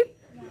দিয়েছি।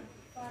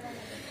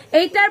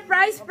 এইটার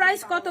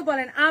প্রাইস কত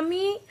বলেন?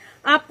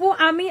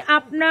 আমি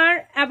আপনার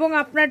এবং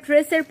আপনার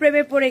ড্রেসের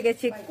প্রেমে পড়ে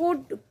গেছি।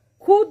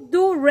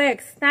 খুদ্দু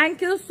Rex, thank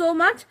you so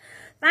much,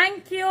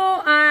 thank you.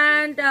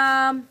 And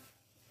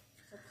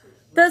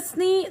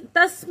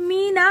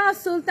Tasmina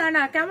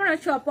Sultana, কেমন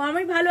আছো আপু?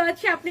 আমি ভালো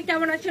আছি, আপনি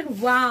কেমন আছেন?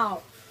 Wow,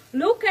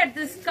 look at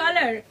this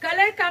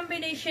colour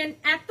combination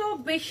এত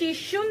বেশি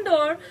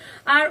সুন্দর,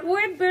 আর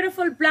উইথ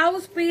বিউটিফুল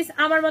ব্লাউজ পিস।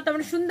 আমার মতো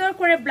আপনি সুন্দর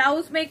করে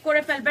ব্লাউজ মেক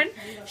করে ফেলবেন।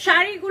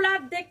 শাড়িগুলা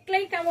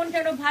দেখলেই কেমন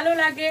যেন ভালো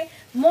লাগে,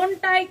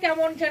 মনটাই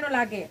কেমন যেন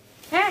লাগে।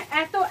 হ্যাঁ,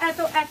 এত এত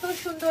এত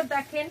সুন্দর।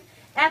 দেখেন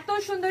এত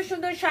সুন্দর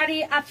সুন্দর শাড়ি।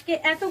 আজকে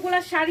এতগুলা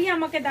শাড়ি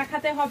আমাকে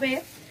দেখাতে হবে,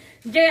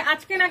 যে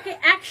আজকে নাকি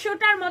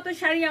 100টার মতো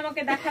শাড়ি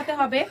আমাকে দেখাতে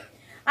হবে।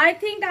 আই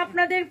থিঙ্ক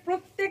আপনাদের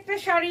প্রত্যেকটা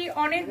শাড়ি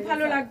অনেক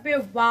ভালো লাগবে।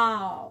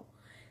 Wow,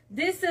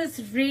 this is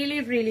really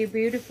really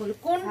beautiful.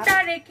 কোনটা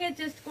রেখে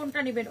জাস্ট কোনটা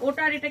নেবেন?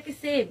 ওটার এটা কি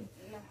সেম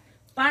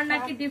পার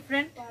নাকি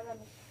ডিফারেন্ট?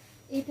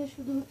 এটা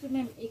শুধু হচ্ছে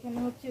ম্যাম, এখানে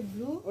হচ্ছে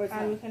ব্লু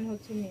আর এখানে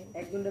হচ্ছে মেল।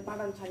 একজনের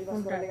পাটান শাড়ি বাস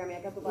করতে আমি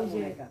একা তো পারবো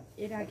না, একা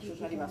এর আগে 100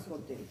 শাড়ি বাস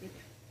করতে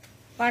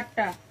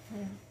পাটটা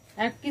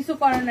এক কিছু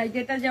করার নাই,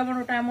 যেটা যেমন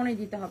ওটা এমনই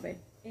দিতে হবে।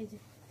 এই যে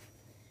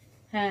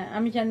হ্যাঁ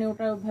আমি জানি,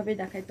 ওটা ওভাবে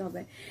দেখাইতে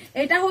হবে।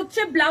 এটা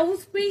হচ্ছে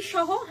ব্লাউজ পিস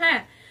সহ।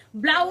 হ্যাঁ,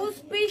 ব্লাউজ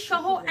পিস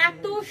সহ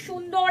এত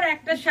সুন্দর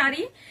একটা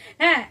শাড়ি।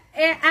 হ্যাঁ,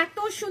 এত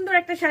সুন্দর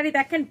একটা শাড়ি।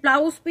 দেখেন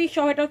ব্লাউজ পিস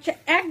সহ, এটা হচ্ছে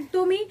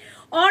একদমই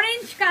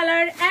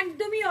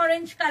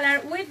orange colour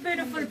with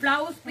beautiful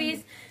blouse piece.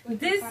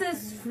 This is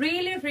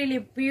really really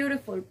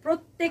beautiful.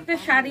 প্রত্যেকটা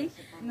শাড়ি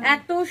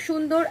এত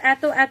সুন্দর,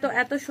 এত এত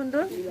এত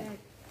সুন্দর।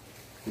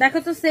 দেখো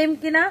তো সেম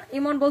কিনা।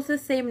 ইমন বলছে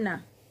সেম না,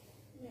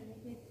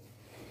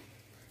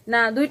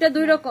 না দুইটা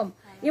দুই রকম।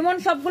 ইমন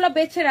সবগুলা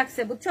বেছে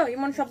রাখছে, বুঝছো?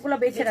 ইমন সবগুলা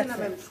বেছে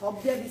রাখছে। সব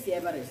দিয়ে দিছি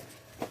এবারে।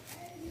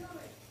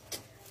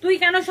 তুই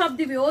কেন সব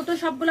দিবি? ও তো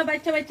সবগুলা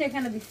বাচ্চা বাচ্চা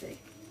এখানে দিছে।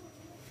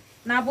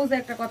 না বুঝে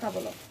একটা কথা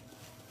বলো।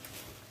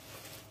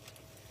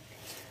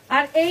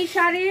 আর এই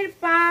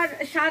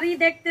শাড়ি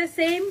দেখতে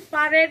সেম,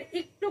 পাড়ের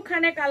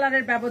একটুখানে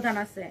কালারের ব্যবধান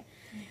আছে।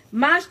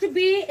 মাস্ট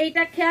বি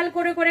এইটা খেয়াল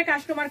করে করে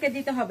কাস্টমারকে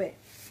দিতে হবে।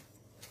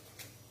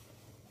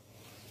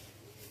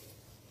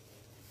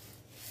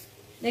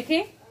 দেখি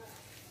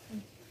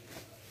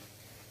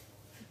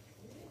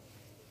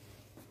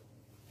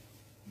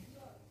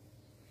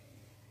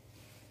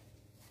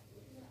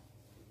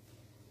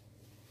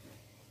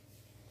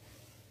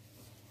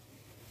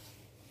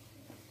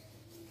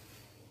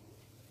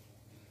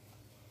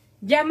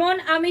যেমন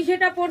আমি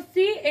যেটা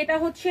পরছি এটা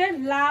হচ্ছে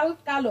লাল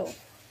কালো,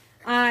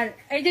 আর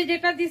এই যে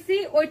যেটা দিছি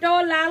ওইটাও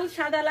লাল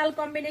সাদা লাল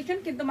কম্বিনেশন,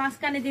 কিন্তু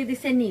মাঝখানে দিয়ে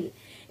দিছে নীল।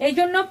 এই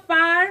জন্য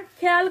পার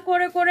খেয়াল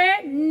করে করে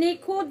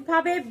নিখুঁত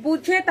ভাবে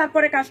বুঝে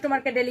তারপরে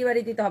কাস্টমারকে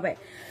ডেলিভারি দিতে হবে।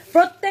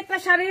 প্রত্যেকটা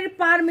শাড়ির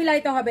পার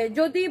মিলাইতে হবে,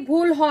 যদি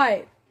ভুল হয়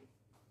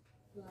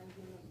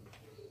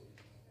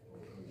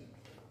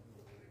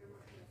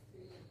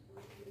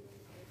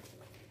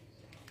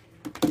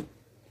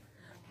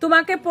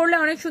তোমাকে পড়লে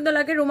অনেক সুন্দর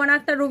লাগে। রুমানা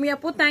আক্তার, রুমি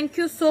আপু, থ্যাংক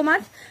ইউ সো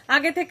মাচ।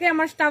 আগে থেকে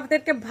আমার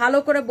স্টাফদেরকে ভালো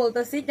করে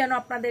বলতেছি যেন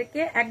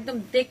আপনাদেরকে একদম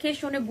দেখে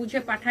শুনে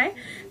বুঝে পাঠায়,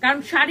 কারণ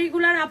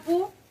শাড়িগুলার আপু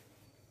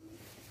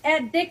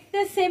দেখতে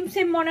সেম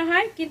সেম মনে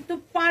হয় কিন্তু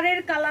পাড়ের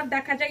কালার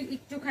দেখা যায়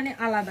একটুখানি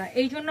আলাদা।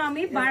 এই জন্য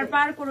আমি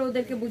বারবার করে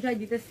ওদেরকে বুঝাই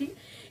দিতেছি।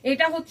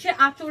 এটা হচ্ছে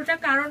আঁচলটা,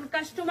 কারণ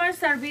কাস্টমার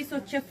সার্ভিস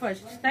হচ্ছে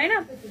ফার্স্ট, তাই না?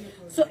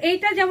 সো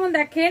এইটা যেমন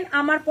দেখেন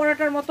আমার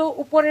পরাটার মতো,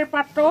 উপরের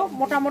পাটটা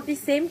মোটামুটি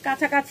সেম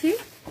কাছাকাছি,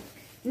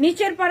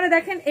 নিচের পারে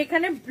দেখেন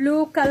এখানে ব্লু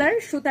কালার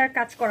সুতার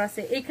কাজ করা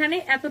আছে, এখানে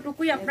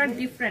এতটুকুই আপনার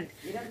ডিফারেন্ট,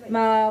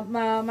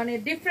 মানে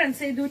ডিফারেন্স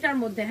এই দুইটার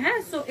মধ্যে। হ্যাঁ,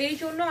 সো এই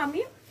জন্য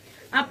আমি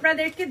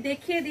আপনাদেরকে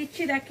দেখিয়ে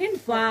দিচ্ছি। দেখেন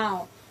ওয়াও,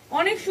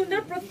 অনেক সুন্দর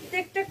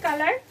প্রত্যেকটা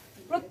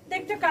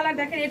কালার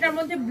দেখেন। এটার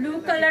মধ্যে ব্লু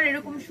কালার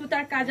এরকম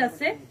সুতার কাজ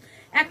আছে,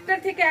 একটা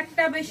থেকে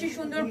একটা বেশি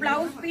সুন্দর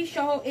ব্লাউজ পিস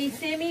সহ এই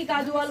সেমি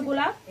গাদোয়াল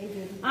গুলা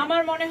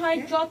আমার মনে হয়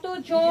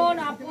যতজন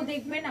আপু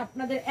দেখবেন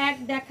আপনাদের এক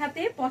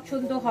দেখাতে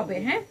পছন্দ হবে।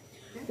 হ্যাঁ,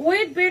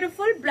 উইথ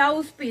বিউটিফুল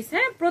ব্লাউজ পিস।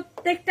 হ্যাঁ,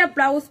 প্রত্যেকটা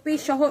ব্লাউজ পিস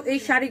সহ এই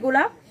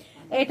শাড়িগুলা।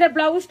 এটার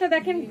ব্লাউজটা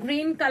দেখেন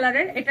গ্রিন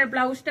কালারের, এটার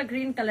ব্লাউজটা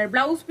গ্রিন কালার,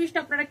 ব্লাউজ পিসটা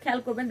আপনারা খেয়াল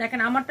করবেন। দেখেন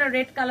আমারটা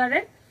রেড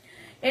কালারের,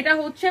 এটা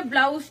হচ্ছে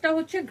ব্লাউজটা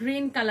হচ্ছে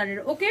গ্রিন কালারের।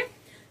 ওকে,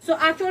 সো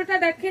আঁচলটা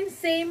দেখেন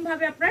সেম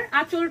ভাবে, আপনার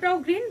আঁচলটাও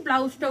গ্রিন,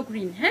 ব্লাউজটাও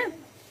গ্রিন। হ্যাঁ,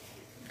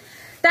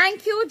 থ্যাংক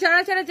ইউ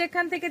যারা যারা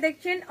যেখান থেকে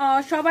দেখছেন,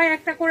 সবাই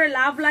একটা করে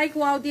লাভ লাইক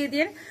ওয়াও দিয়ে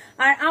দিন।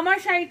 আর আমার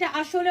শাড়িটা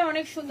আসলে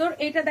অনেক সুন্দর,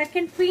 এটা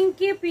দেখেন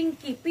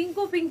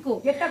পিঙ্কু।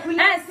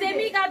 হ্যাঁ,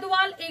 সেমি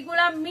গাদোয়াল,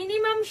 এগুলা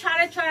মিনিমাম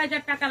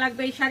 6500 টাকা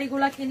লাগবে এই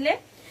শাড়িগুলা কিনলে।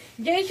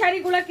 যেই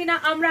শাড়িগুলা কিনা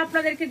আমরা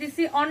আপনাদেরকে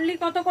দিচ্ছি অনলি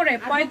কত করে,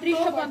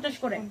 3550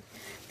 করে,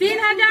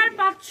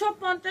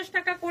 3550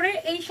 টাকা করে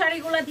এই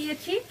শাড়িগুলা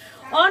দিয়েছি,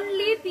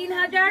 অনলি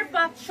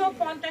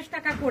 3550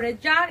 টাকা করে।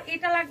 যার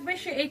এটা লাগবে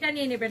সে এটা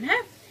নিয়ে নেবেন।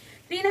 হ্যাঁ,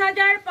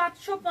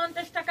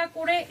 3550 টাকা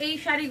করে এই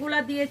শাড়িগুলা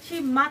দিয়েছি,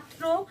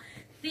 মাত্র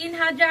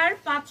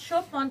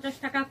 3550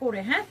 টাকা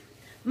করে। হ্যাঁ,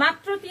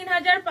 মাত্র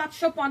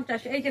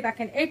 3550। এই যে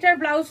দেখেন এটার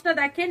ব্লাউজটা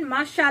দেখেন,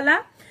 মাশাআল্লাহ,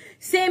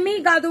 সেমি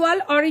গাদোয়াল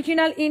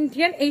অরিজিনাল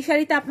ইন্ডিয়ান। এই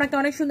শাড়িতে আপনাকে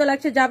অনেক সুন্দর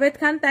লাগছে। জাভেদ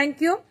খান, থ্যাংক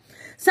ইউ।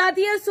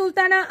 সাদিয়া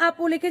সুলতানা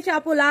আপু লিখেছে,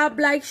 আপু love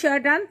like share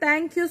done,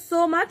 thank you so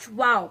much.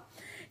 Wow,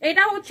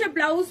 এটা হচ্ছে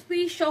ব্লাউজ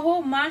পিস সহ,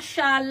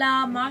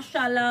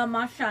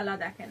 মাশাআল্লাহ।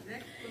 দেখেন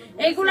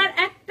এগুলার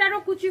একটারও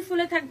কুচি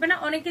ফুলে থাকবে না।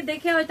 অনেকে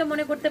দেখে হয়তো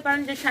মনে করতে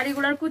পারেন যে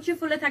শাড়িগুলার কুচি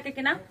ফুলে থাকে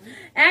কিনা,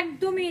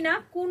 একদমই না,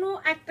 কোনো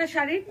একটা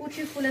শাড়ির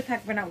কুচি ফুলে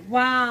থাকবে না।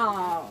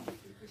 Wow,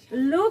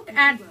 look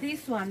at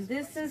this one,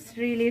 this is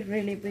really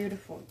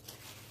beautiful.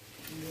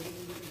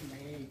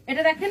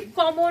 এটা দেখেন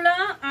কমলা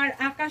আর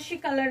আকাশি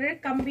কালারের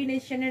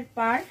কম্বিনেশনের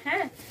পার।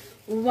 হ্যাঁ,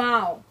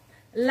 ওয়াও,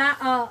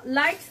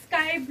 লাইট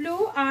স্কাই ব্লু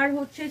আর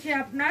হচ্ছে যে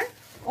আপনার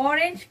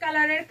অরেঞ্জ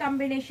কালারের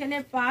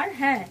কম্বিনেশনের পার।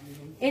 হ্যাঁ,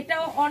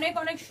 এটাও অনেক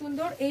অনেক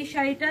সুন্দর। এই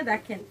শাড়িটা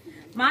দেখেন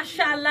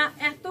মাশাআল্লাহ,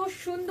 এত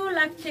সুন্দর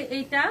লাগছে,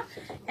 এটা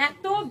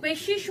এত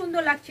বেশি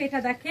সুন্দর লাগছে। এটা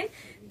দেখেন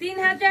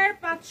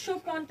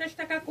 3550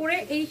 টাকা করে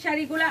এই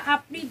শাড়িগুলা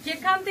আপনি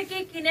যেখান থেকে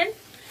কিনেন,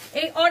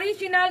 এই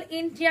অরিজিনাল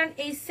ইন্ডিয়ান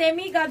এই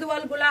সেমি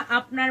গাদোয়াল গুলা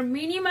আপনার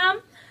মিনিমাম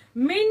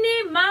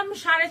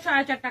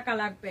 6500 টাকা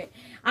লাগবে।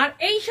 আর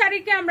এই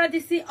শাড়িকে আমরা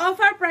দিচ্ছি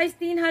অফার প্রাইস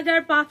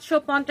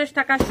 3550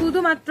 টাকা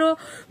শুধুমাত্র।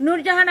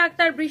 নূরজাহান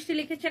আক্তার বৃষ্টি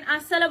লিখেছেন,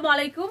 আসসালামু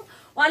আলাইকুম।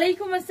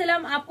 ওয়ালাইকুম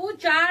আসসালাম আপু,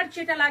 যার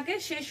যেটা লাগে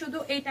সে শুধু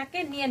এইটাকে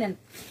নিয়ে নেন।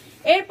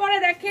 এরপরে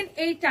দেখেন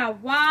এইটা,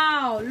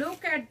 wow,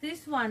 look at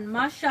this one,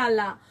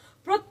 মাশাআল্লাহ,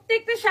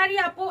 প্রত্যেকটা শাড়ি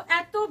আপু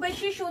এত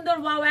বেশি সুন্দর।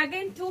 Wow,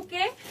 again 2K।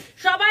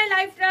 সবাই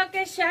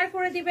লাইভটাকে শেয়ার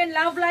করে দিবেন,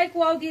 লাভ লাইক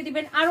ওয়াও দিয়ে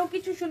দিবেন। আরো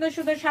কিছু সুন্দর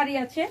সুন্দর শাড়ি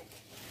আছে।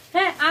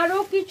 হ্যাঁ, আরো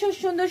কিছু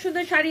সুন্দর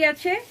সুন্দর শাড়ি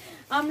আছে,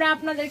 আমরা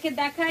আপনাদেরকে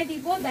দেখাই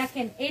দিব।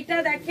 দেখেন এটা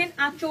দেখেন,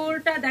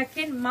 আঁচলটা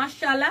দেখেন,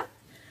 মাশাআল্লাহ,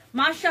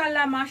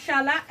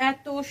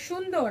 এত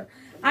সুন্দর।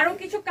 আরো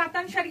কিছু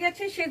কাতান শাড়ি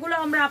আছে, সেগুলো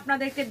আমরা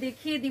আপনাদেরকে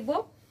দেখিয়ে দিব।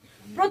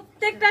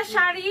 প্রত্যেকটা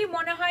শাড়ি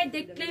মনে হয়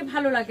দেখলেই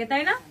ভালো লাগে,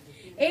 তাই না?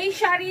 এই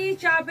শাড়ি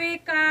যাবে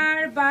কার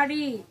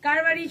বাড়ি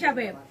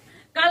যাবে,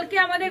 কালকে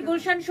আমাদের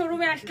গুলশান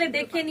শোরুমে আসলে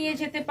দেখে নিয়ে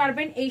যেতে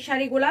পারবেন এই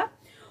শাড়িগুলা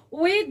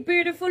উইথ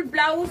বিউটিফুল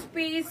ব্লাউজ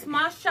পিস।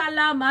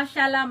 মাশাআল্লাহ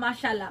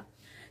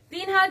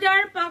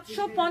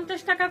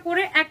 3550 টাকা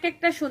করে এক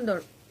একটা সুন্দর।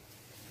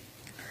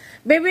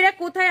 বেবিরা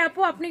কোথায়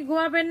আপু? আপনি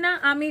ঘুমাবেন না?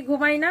 আমি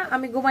ঘুমাই না,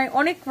 আমি ঘুমাই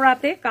অনেক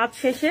রাতে কাজ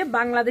শেষে।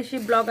 বাংলাদেশি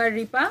ব্লগার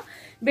রিপা।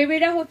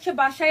 বেবিরা হচ্ছে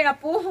বাসায়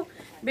আপু,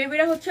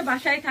 বেবিরা হচ্ছে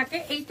বাসায় থাকে।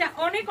 এইটা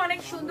অনেক অনেক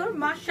সুন্দর।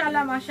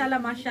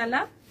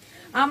 মাশাআল্লাহ।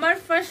 আমার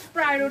ফার্স্ট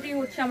প্রায়োরিটি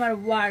হচ্ছে আমার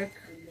ওয়ার্ক।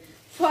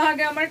 সো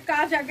আগে আমার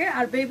কাজ আগে,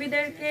 আর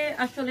বেবিদেরকে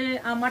আসলে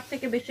আমার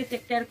থেকে বেশি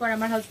টেক কেয়ার করে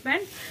আমার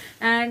হাজব্যান্ড,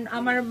 অ্যান্ড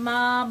আমার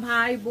মা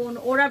ভাই বোন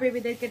ওরা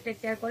বেবিদেরকে টেক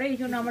কেয়ার করে, এই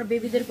জন্য আমার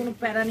বেবিদের কোনো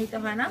প্যারা নিতে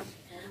হয় না।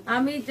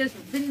 আমি জাস্ট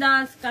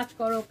বিন্দাস কাজ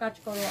করো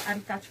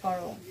অ্যান্ড কাজ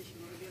করো,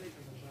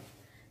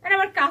 আর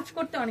আমার কাজ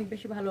করতে অনেক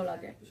বেশি ভালো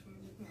লাগে।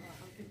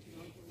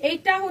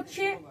 এইটা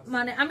হচ্ছে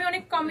মানে আমি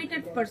অনেক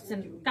কমিটেড পারসন,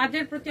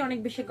 কাজের প্রতি অনেক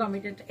বেশি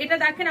কমিটেড। এটা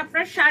দেখেন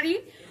আপনার শাড়ি,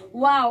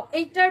 ওয়াও,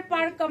 এইটার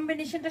পার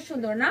কম্বিনেশনটা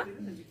সুন্দর না,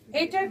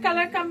 এটার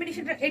কালার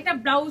কম্বিনেশনটা, এটা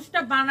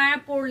ব্লাউজটা বানায়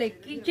পরলে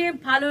কি যে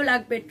ভালো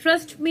লাগবে,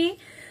 trust me,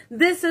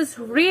 this is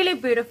really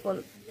beautiful,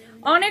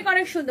 অনেক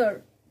অনেক সুন্দর,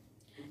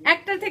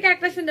 একটার থেকে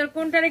একটা সুন্দর,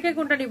 কোনটা রেখে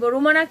কোনটা নিব,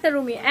 রুমান আক্তার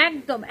রুমি,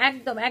 একদম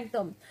একদম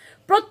একদম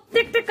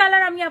প্রত্যেকটা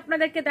কালার আমি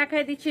আপনাদেরকে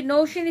দেখাই দিচ্ছি।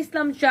 নৌশিন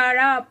ইসলাম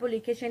যারা আপু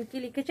লিখেছেন, কি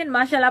লিখেছেন,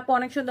 মাশাআল্লাহ আপু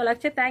অনেক সুন্দর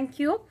লাগছে, থ্যাংক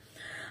ইউ।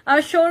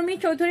 শর্মি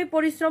চৌধুরী,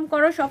 পরিশ্রম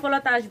করো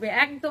সফলতা আসবে,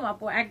 একদম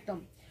আপু একদম।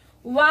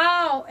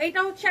 ওয়াও, এটা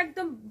হচ্ছে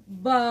একদম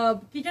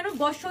কি যেন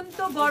বসন্ত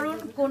বরণ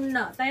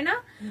কন্যা, তাই না,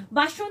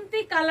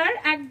 বাসন্তী কালার,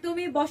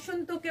 একদমই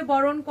বসন্তকে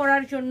বরণ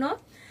করার জন্য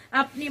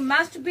আপনি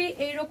মাস্ট বি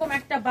এইরকম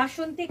একটা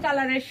বাসন্তী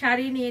কালারের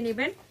শাড়ি নিয়ে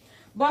নেবেন।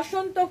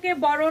 বসন্তকে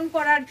বরণ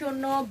করার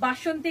জন্য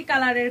বাসন্তী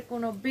কালারের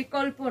কোনো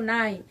বিকল্প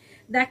নাই।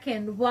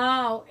 দেখেন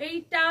ওয়াও,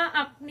 এইটা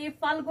আপনি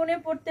ফাল্গুনে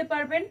পড়তে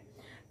পারবেন,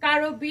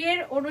 কারো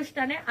বিয়ের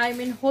অনুষ্ঠানে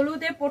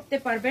হলুদে পড়তে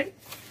পারবেন।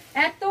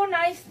 এত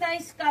নাইস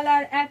নাইস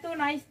কালার, এত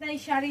নাইস নাইস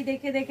শাড়ি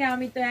দেখে দেখে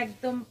আমি তো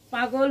একদম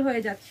পাগল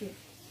হয়ে যাচ্ছি।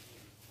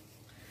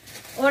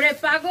 ওরে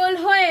পাগল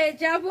হয়ে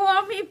যাব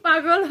আমি,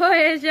 পাগল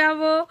হয়ে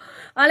যাব।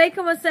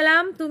 ওয়ালাইকুম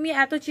আসসালাম, তুমি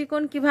এত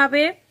চিকন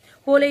কিভাবে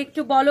হলে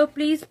একটু বলো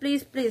please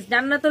please please.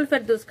 Jannatul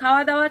Ferdous,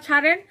 খাওয়া দাওয়া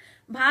ছাড়েন,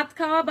 ভাত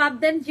খাওয়া বাদ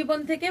দেন জীবন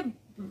থেকে,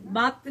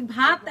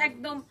 ভাত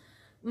একদম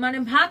মানে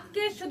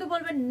ভাতকে শুধু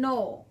বলবেন নো,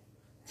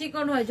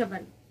 চিকন হয়ে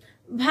যাবেন।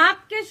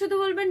 ভাতকে শুধু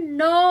বলবেন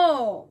নো,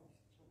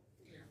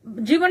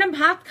 জীবনে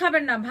ভাত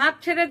খাবেন না, ভাত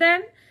ছেড়ে দেন,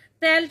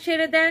 তেল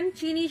ছেড়ে দেন,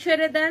 চিনি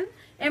ছেড়ে দেন,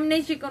 এমনি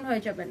চিকন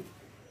হয়ে যাবেন।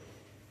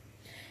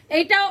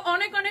 এইটাও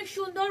অনেক অনেক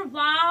সুন্দর,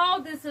 wow,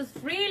 this is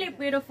really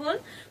beautiful.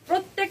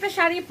 প্রত্যেকটা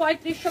শাড়ি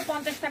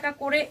 3550 টাকা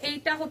করে।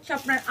 এইটা হচ্ছে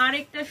আপনার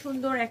আরেকটা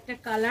সুন্দর একটা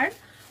কালার,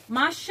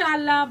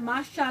 মাশাআল্লাহ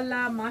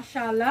মাশাআল্লাহ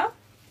মাশাআল্লাহ।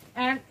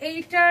 এন্ড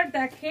এইটার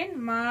দেখেন,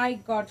 মাই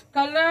গড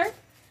কালার,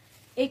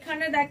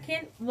 এখানে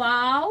দেখেন,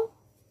 ওয়াও,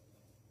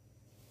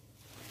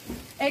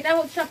 এটা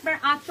হচ্ছে আপনার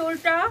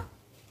আঁচলটা,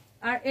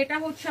 আর এটা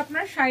হচ্ছে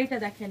আপনার শাড়িটা,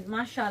 দেখেন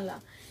মাশাআল্লাহ,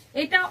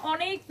 এটা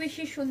অনেক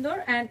বেশি সুন্দর।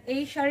 এন্ড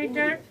এই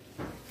শাড়িটার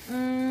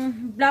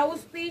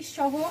ব্লাউজ পিস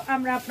সহ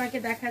আমরা আপনাকে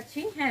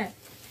দেখাচ্ছি, হ্যাঁ,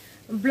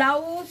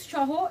 ব্লাউজ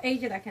সহ, এই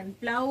যে দেখেন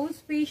ব্লাউজ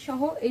পিস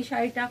সহ এই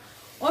শাড়িটা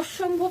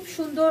অসম্ভব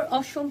সুন্দর,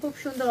 অসম্ভব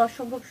সুন্দর,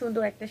 অসম্ভব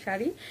সুন্দর একটা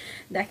শাড়ি।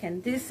 দেখেন,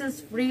 this is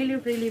really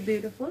really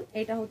beautiful.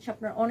 এটা হচ্ছে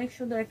আপনার অনেক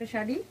সুন্দর একটা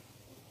শাড়ি।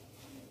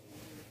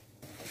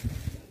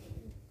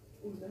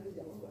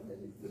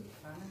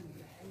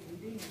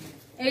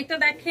 এইটা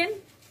দেখেন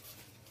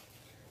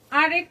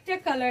আরেকটা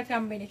কালার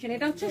কম্বিনেশন,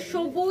 এটা হচ্ছে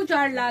সবুজ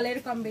আর লালের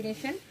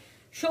কম্বিনেশন,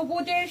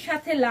 সবুজের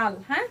সাথে লাল,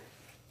 হ্যাঁ,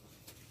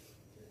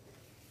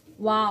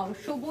 ওয়াও,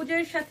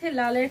 সবুজের সাথে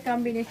লালের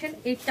কম্বিনেশন,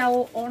 এটাও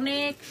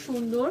অনেক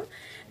সুন্দর,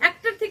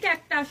 একটার থেকে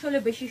একটা আসলে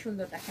বেশি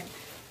সুন্দর। দেখেন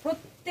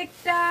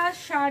প্রত্যেকটা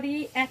শাড়ি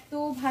এত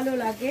ভালো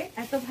লাগে,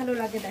 এত ভালো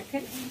লাগে,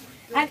 দেখেন।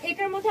 আর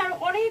এটার মধ্যে আরো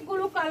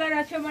অনেকগুলো কালার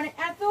আছে, মানে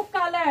এত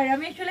কালার,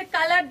 আমি আসলে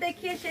কালার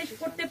দেখিয়ে শেষ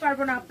করতে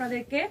পারবো না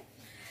আপনাদেরকে।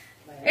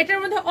 এটার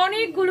মধ্যে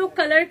অনেকগুলো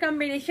কালার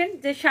কম্বিনেশন,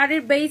 যে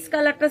শাড়ির বেস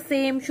কালারটা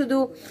সেম, শুধু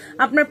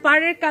আপনার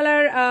পাড়ের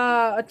কালার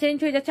চেঞ্জ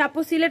হয়ে যাচ্ছে। আপু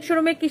সিলেট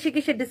শোরুমে কিসে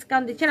কিসে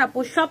ডিসকাউন্ট দিচ্ছেন? আপু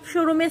সব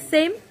শোরুমে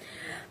সেম,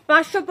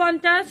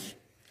 550,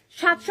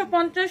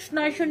 750,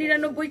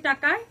 999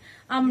 টাকায়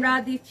আমরা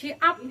দিচ্ছি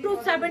আপ টু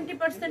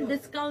 70%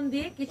 ডিসকাউন্ট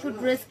দিয়ে। কিছু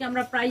ড্রেসকে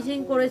আমরা প্রাইজিং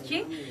করেছি,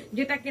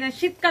 যেটা কিনা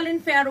শীতকালীন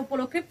ফেয়ার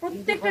উপলক্ষে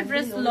প্রত্যেকটা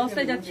ড্রেস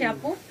লসে যাচ্ছে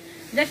আপু।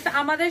 জাস্ট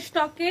আমাদের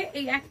স্টকে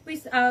এই এক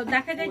পিস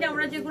দেখা যায় যে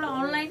আমরা যেগুলো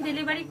অনলাইন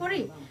ডেলিভারি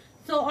করি,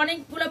 তো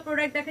অনেকগুলো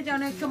প্রোডাক্ট দেখা যায়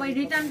অনেক সময়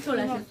রিটার্ন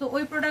চলে আসে, তো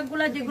ওই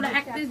প্রোডাক্টগুলো যেগুলো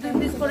এক পিস দুই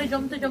পিস করে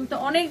জমতে জমতে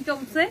অনেক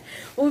জমছে,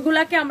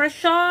 ওইগুলাকে আমরা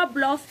সব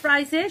লস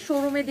প্রাইসে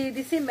শোরুমে দিয়ে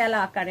দিছি মেলা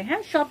আকারে,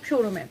 হ্যাঁ, সব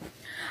শোরুমে।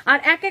 আর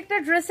এক একটা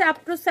ড্রেসে আপ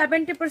টু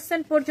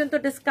 70% পর্যন্ত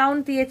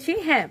ডিসকাউন্ট দিয়েছি,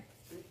 হ্যাঁ।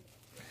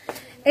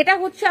 এটা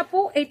হচ্ছে আপু,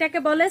 এটাকে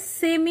বলে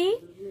সেমি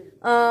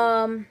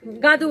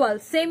গাদোয়াল,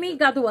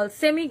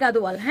 সেমি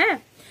গাদোয়াল, হ্যাঁ,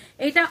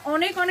 এটা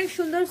অনেক অনেক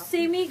সুন্দর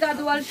সেমি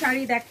গাদোয়াল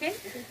শাড়ি। দেখেন,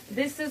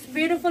 this is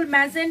beautiful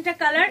magenta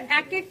colour.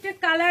 এক একটা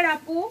কালার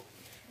আপু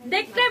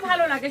দেখতে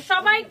ভালো লাগে।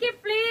 সবাইকে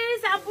প্লিজ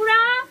আপুরা,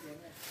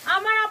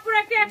 আমার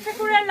আপুরাকে একটা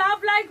করে লাভ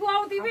লাইক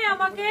ওয়াও দিবে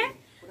আমাকে,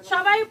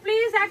 সবাই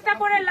প্লিজ একটা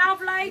করে লাভ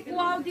লাইক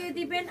ওয়াও দিয়ে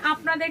দিবেন।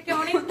 আপনাদেরকে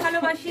অনেক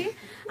ভালোবাসি,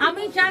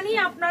 আমি জানি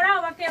আপনারা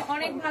আমাকে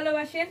অনেক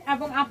ভালোবাসেন,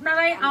 এবং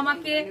আপনারাই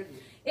আমাকে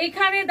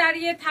এখানে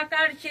দাঁড়িয়ে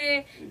থাকার চেয়ে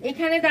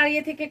এখানে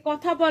দাঁড়িয়ে থেকে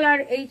কথা বলার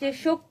এই যে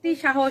শক্তি,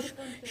 সাহস,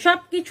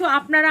 সবকিছু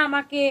আপনারা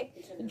আমাকে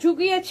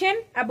জুগিয়েছেন,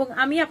 এবং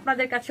আমি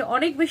আপনাদের কাছে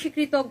অনেক বেশি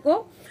কৃতজ্ঞ।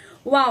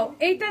 ওয়াও,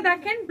 এইটা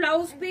দেখেন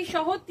ব্লাউজ পিস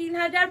সহ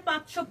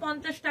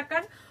 3550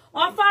 টাকার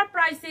অফার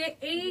প্রাইসে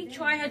এই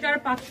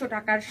 6500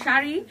 টাকার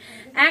শাড়ি,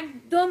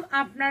 একদম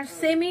আপনার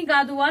সেমি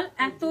গাদোয়াল,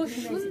 এত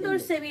সুন্দর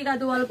সেমি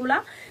গাদোয়াল গুলা,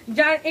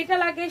 যার এটা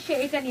লাগে সে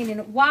এটা নিয়ে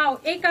নিন। ওয়াও,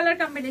 এই কালার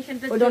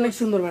কম্বিনেশনটা অনেক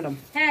সুন্দর ম্যাডাম।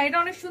 হ্যাঁ, এটা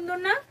অনেক সুন্দর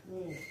না?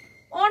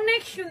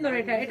 অনেক সুন্দর,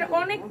 এটা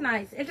অনেক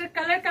নাইস। এটার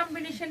কালার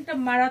কম্বিনেশনটা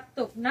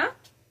মারাত্মক না?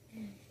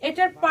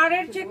 এটার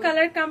পাড়ের যে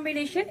কালার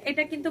কম্বিনেশন,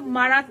 এটা কিন্তু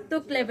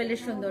মারাত্মক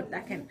লেভেলের সুন্দর।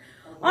 দেখেন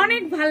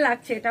অনেক ভাল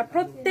লাগছে, এটা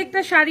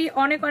প্রত্যেকটা শাড়ি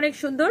অনেক অনেক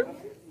সুন্দর।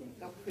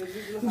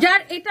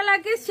 যার এটা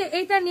লাগে সে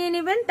এটা নিয়ে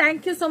নেবেন।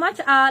 Thank you so much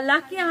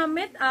lucky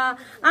Ahmed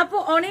আপু,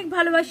 অনেক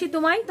ভালোবাসি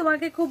তোমায়,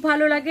 তোমাকে খুব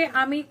ভালো লাগে।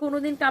 আমি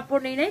কোনোদিন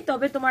কাপড় নেই নাই,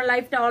 তবে তোমার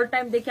লাইফটা অল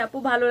টাইম দেখি আপু,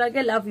 ভালো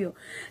লাগে।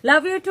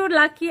 Love you two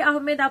lucky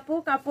Ahmed আপু,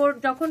 কাপড়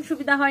যখন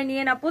সুবিধা হয়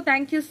নিয়ে আপু।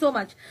 Thank you so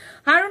much.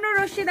 Harunur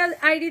Rashid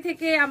ID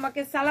থেকে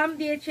আমাকে সালাম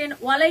দিয়েছেন,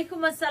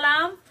 ওয়ালাইকুম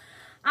আসসালাম।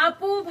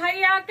 আপু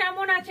ভাইয়া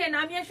কেমন আছেন?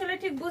 আমি আসলে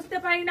ঠিক বুঝতে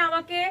পারি না,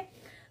 আমাকে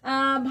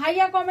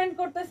ভাইয়া কমেন্ট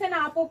করতেছে না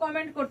আপু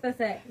কমেন্ট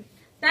করতেছে।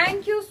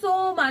 Thank you so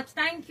much,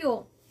 thank you.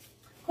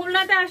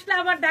 খুলনাতে আসলে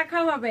আবার দেখা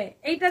হবে।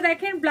 এইটা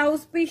দেখেন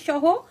ব্লাউজ পিস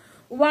সহ।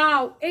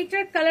 ওয়াও,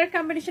 এইটার কালার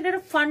কম্বিনেশন এর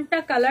Fanta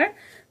colour,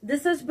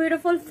 this is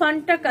beautiful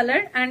Fanta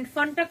colour, and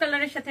Fanta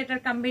কালারের সাথে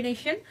এটার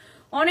কম্বিনেশন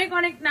অনেক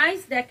অনেক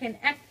নাইস। দেখেন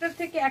একটার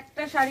থেকে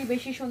একটা শাড়ি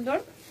বেশি সুন্দর।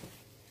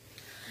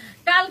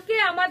 কালকে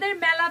আমাদের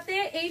মেলাতে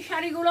এই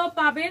শাড়িগুলো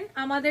পাবেন,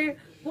 আমাদের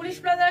পুলিশ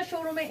প্লাজা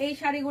শোরুমে এই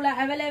শাড়িগুলো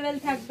অ্যাভেলেবেল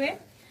থাকবে।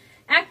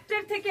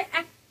 একটার থেকে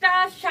একটা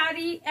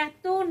শাড়ি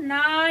এত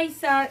নাইস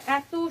আর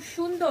এত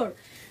সুন্দর,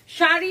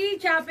 শাড়ি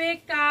যাবে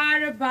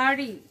কার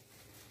বাড়ি,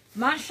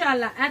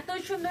 মাশাআল্লাহ, এত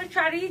সুন্দর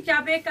শাড়ি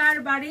যাবে কার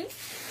বাড়ি,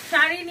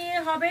 শাড়ি নিয়ে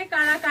হবে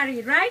কারাকারি,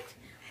 রাইট?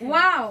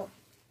 ওয়াও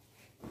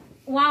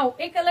ওয়াও,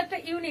 এই কালারটা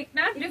ইউনিক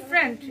না,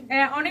 ডিফারেন্ট।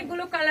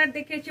 অনেকগুলো কালার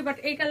দেখেছি বাট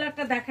এই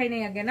কালারটা দেখাই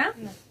নাই আগে না।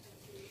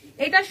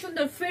 এটা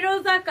সুন্দর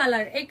ফিরোজা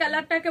কালার, এই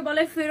কালারটাকে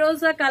বলে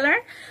ফিরোজা কালার।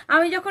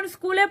 আমি যখন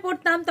স্কুলে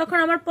পড়তাম তখন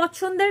আমার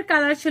পছন্দের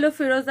কালার ছিল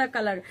ফিরোজা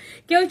কালার।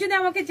 কেউ যদি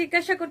আমাকে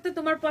জিজ্ঞাসা করতো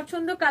তোমার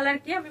পছন্দ কালার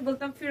কি, আমি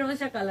বলতাম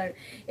ফিরোজা কালার।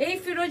 এই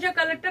ফিরোজা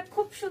কালারটা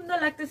খুব সুন্দর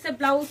লাগতেছে,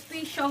 ব্লাউজ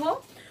পিস সহ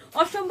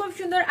অসম্ভব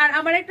সুন্দর। আর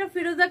আমার একটা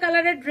ফিরোজা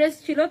কালারের ড্রেস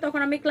ছিল,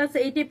 তখন আমি ক্লাস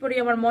 8-এ পড়ি,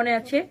 আমার মনে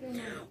আছে।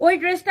 ওই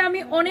ড্রেসটা আমি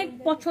অনেক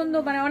পছন্দ,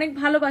 মানে অনেক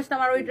ভালোবাসতাম,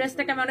 আর ওই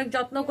ড্রেসটাকে আমি অনেক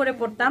যত্ন করে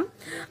পড়তাম।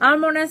 আমার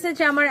মনে আছে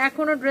যে আমার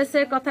এখনো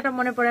ড্রেসের কথাটা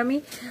মনে পড়ে। আমি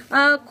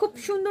খুব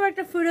সুন্দর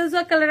একটা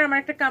ফিরোজা কালার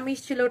আমার একটা কামিজ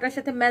ছিল, ওটার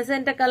সাথে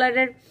ম্যাজেন্টা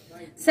কালারের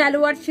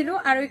সালোয়ার ছিল,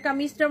 আর ওই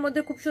কামিজটার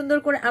মধ্যে খুব সুন্দর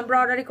করে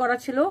এমব্রয়ডারি করা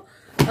ছিল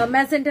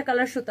ম্যাজেন্টা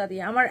কালার সুতা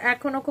দিয়ে, আমার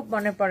এখনো খুব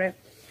মনে পড়ে।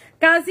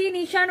 কাজী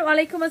নিশান,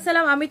 ওয়ালাইকুম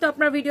আসসালাম। আমি তো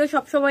আপনার ভিডিও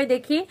সবসময়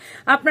দেখি,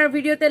 আপনার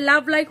ভিডিওতে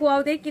লাভ লাইক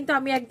ওয়াও দেই, কিন্তু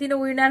আমি একদিনও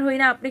উইনার হই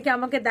না, আপনি কি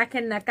আমাকে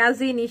দেখেন না?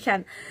 কাজী নিশান,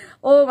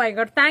 ও মাই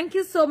god, thank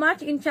you so much.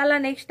 ইনশাল্লাহ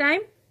নেক্সট টাইম।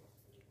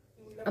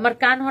 আমার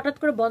কান হঠাৎ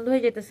করে বন্ধ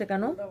হয়ে যেতেছে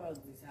কেন?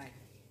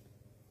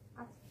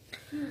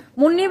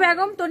 মুন্নি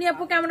বেগম, তনি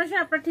আপু কেমন আছেন?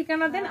 আপনার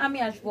ঠিকানা দেন, আমি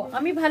আসবো।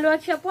 আমি ভালো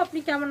আছি আপু, আপনি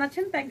কেমন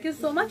আছেন? Thank you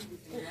so much.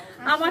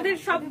 আমাদের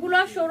সবগুলো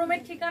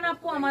শোরুমের ঠিকানা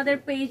আপু আমাদের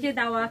পেজে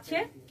দেওয়া আছে।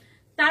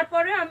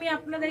 তারপরে আমি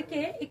আপনাদেরকে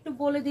একটু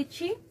বলে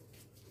দিচ্ছি,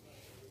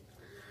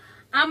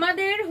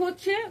 আমাদের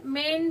হচ্ছে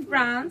মেইন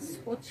ব্রাঞ্চ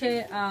হচ্ছে,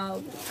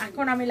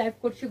 এখন আমি লাইভ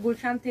করছি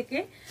গুলশান থেকে।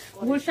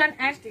 গুলশান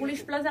 1 পুলিশ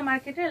প্লাজা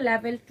মার্কেটের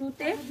লেভেল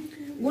 2-তে,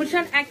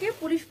 গুলশান 1-এ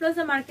পুলিশ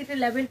প্লাজা মার্কেটের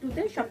লেভেল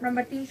 2-তে, শপ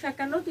নাম্বার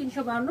 351,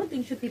 352,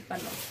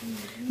 353।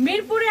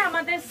 মিরপুরে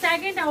আমাদের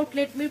second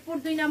outlet, Mirpur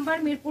 2 number,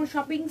 Mirpur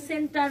shopping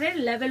সেন্টারের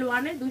লেভেল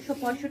 1-এ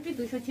 265,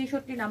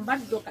 266 নাম্বার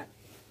দোকান।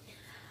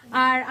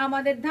 আর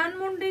আমাদের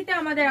ধানমন্ডিতে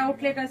আমাদের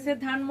আউটলেট আছে,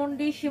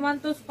 ধানমন্ডি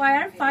সীমান্ত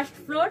স্কয়ার, ফার্স্ট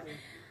ফ্লোর,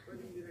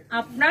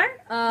 আপনার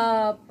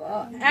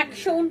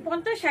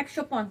 149,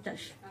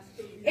 150।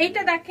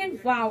 এইটা দেখেন,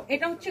 ওয়াও,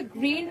 এটা হচ্ছে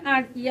গ্রিন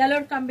আর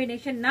ইয়েলোর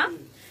কম্বিনেশন না,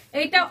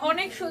 এটা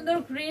অনেক সুন্দর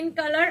গ্রিন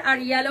কালার আর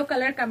ইয়েলো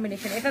কালার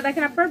কম্বিনেশন। এটা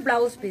দেখেন আপনার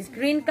ব্লাউজ পিস,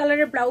 গ্রিন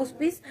কালারের ব্লাউজ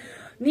পিস,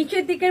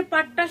 নিচের দিকের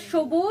পাটটা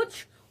সবুজ,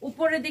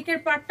 উপরের দিকের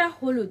পাটটা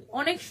হলুদ,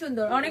 অনেক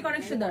সুন্দর, অনেক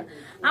অনেক সুন্দর।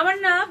 আমার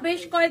না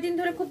বেশ কয়েকদিন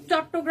ধরে খুব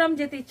চট্টগ্রাম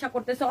যেতে ইচ্ছা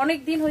করতেছে, অনেক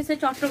দিন হয়েছে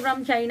চট্টগ্রাম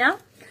যাই না।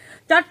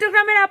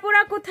 চট্টগ্রামের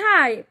আপুরা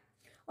কোথায়?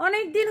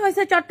 অনেক দিন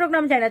হয়েছে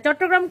চট্টগ্রাম যাই না।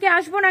 চট্টগ্রাম কি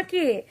আসবো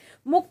নাকি?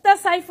 মুক্তা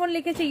সাইফোন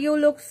লিখেছে, you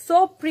look so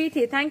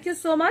pretty, thank you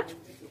so much.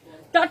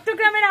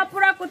 চট্টগ্রামের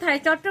আপুরা কোথায়?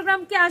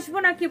 চট্টগ্রাম কি আসবো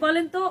নাকি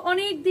বলেন তো?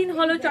 অনেক দিন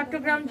হলো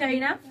চট্টগ্রাম যাই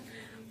না,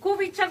 খুব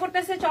ইচ্ছা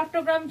করতেছে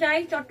চট্টগ্রাম যাই।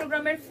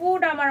 চট্টগ্রামের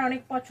ফুড আমার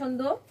অনেক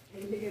পছন্দ,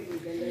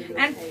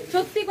 এন্ড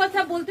সত্যি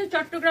কথা বলতে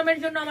চট্টগ্রামের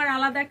জন্য আমার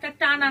আলাদা একটা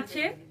টান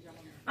আছে,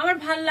 আমার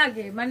ভাল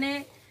লাগে। মানে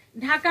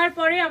ঢাকার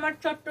পরে আমার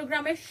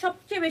চট্টগ্রামের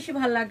সবচেয়ে বেশি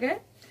ভাল লাগে।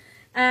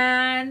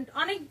 এন্ড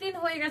অনেক দিন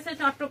হয়ে গেছে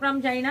চট্টগ্রাম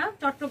যাই না।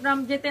 চট্টগ্রাম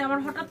যেতে আমার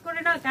হঠাৎ করে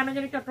না কেন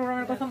জানি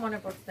চট্টগ্রামের কথা মনে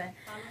পড়ছে।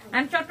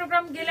 এন্ড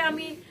চট্টগ্রাম গেলে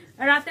আমি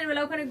রাতের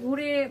বেলা ওখানে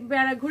ঘুরে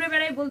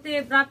বেড়াই, বলতে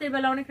রাতের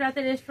বেলা অনেক রাতে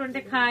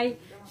রেস্টুরেন্টে খাই,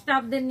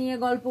 স্টাফদের নিয়ে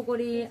গল্প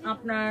করি।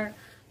 আপনার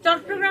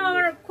চট্টগ্রাম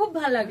আমার খুব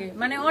ভাল লাগে,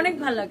 মানে অনেক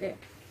ভাল লাগে।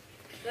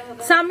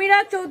 সামিরা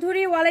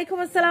চৌধুরী, ওয়ালাইকুম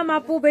আসসালাম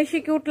আপু, বেশি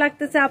কিউট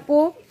লাগতেছে আপু,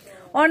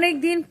 অনেক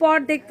দিন পর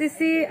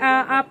দেখতেছি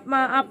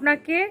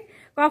আপনাকে।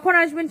 কখন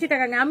আসবেন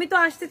চিটাগাঙে? আমি তো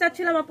আসতে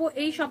চাচ্ছিলাম আপু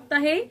এই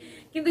সপ্তাহেই,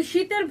 কিন্তু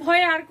শীতের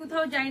ভয়ে আর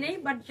কোথাও যাই নাই,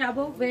 বাট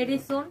যাবো ভেরি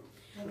সুন।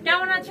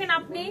 কেমন আছেন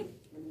আপনি?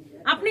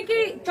 আপনি কি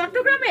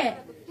চট্টগ্রামে?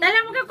 তাহলে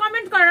আমাকে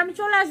কমেন্ট করেন, আমি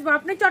চলে আসবো।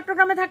 আপনি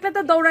চট্টগ্রামে থাকলে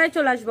তো দৌড়ায়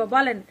চলে আসবো।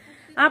 বলেন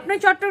আপনি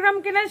চট্টগ্রাম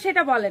কিনা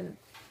সেটা বলেন।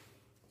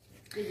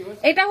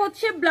 এটা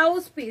হচ্ছে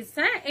ব্লাউজ পিস।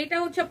 হ্যাঁ, এটা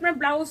হচ্ছে আপনার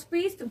ব্লাউজ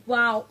পিস।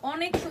 ওয়াও,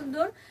 অনেক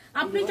সুন্দর।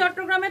 আপনি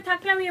চট্টগ্রামে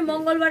থাকলে আমি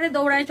মঙ্গলবারে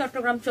দৌড়ায়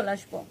চট্টগ্রাম চলে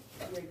আসবো।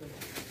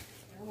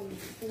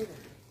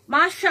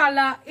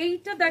 মাশাআল্লাহ,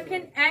 এইটা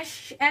দেখেন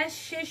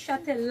অ্যাশের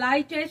সাথে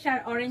লাইট অ্যাশ আর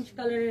অরেঞ্জ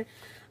কালারের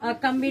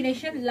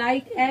combination,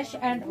 light ash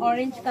and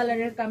orange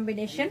কালারের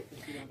কম্বিনেশন।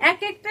 এক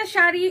একটা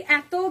শাড়ি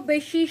এত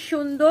বেশি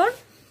সুন্দর।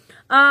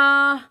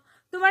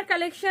 তোমার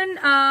কালেকশন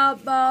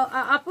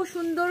আপু,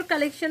 সুন্দর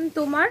কালেকশন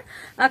তোমার,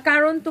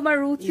 কারণ তোমার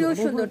রুচিও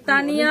সুন্দর।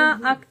 তানিয়া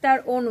আক্তার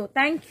অনু,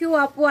 থ্যাংক ইউ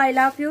আপু, I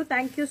love you,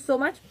 thank you so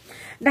much.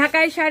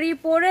 ঢাকায় শাড়ি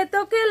পরে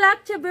তোকে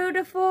লাগছে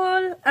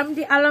বিউটিফুল।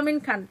 এমডি আলামিন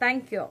খান,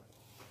 থ্যাংক ইউ।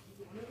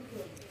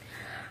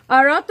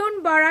 রতন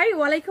বড়াই,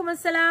 ওয়ালাইকুম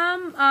আসসালাম।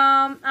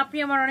 আপনি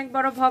আমার অনেক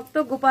বড় ভক্ত,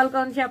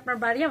 গোপালগঞ্জে আপনার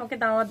বাড়ি, আমাকে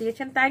দাওয়া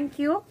দিয়েছেন, থ্যাংক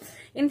ইউ।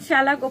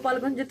 ইনশাআল্লাহ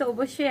গোপালগঞ্জে তো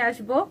অবশ্যই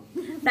আসবো,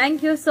 থ্যাংক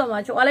ইউ সো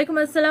মাচ। ওয়ালাইকুম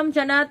আসসালাম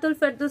জান্নাতুল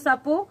ফেরদৌস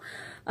আপু,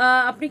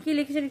 আপনি কি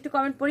লিখেছেন একটু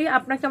কমেন্ট পড়ি।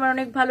 আপনাকে আমার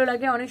অনেক ভালো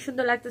লাগে, অনেক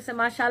সুন্দর লাগতেছে,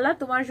 মাশাআল্লাহ।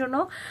 তোমার জন্য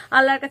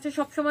আল্লাহর কাছে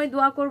সবসময়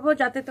দোয়া করব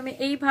যাতে তুমি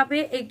এইভাবে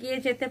এগিয়ে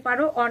যেতে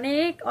পারো।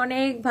 অনেক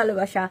অনেক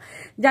ভালোবাসা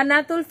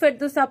জান্নাতুল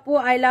ফেরদৌস আপু,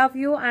 I love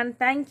you and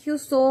thank you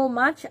so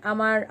much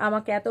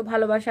আমাকে এত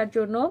ভালোবাসার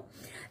জন্য,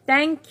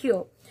 thank you.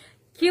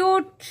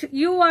 Cute,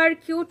 you R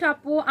cute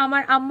আপু,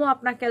 আমার আম্মু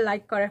আপনাকে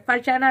লাইক করে।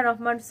 Farzana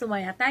Rahman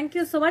Sumaiya, thank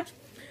you so much.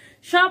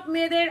 সব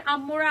মেয়েদের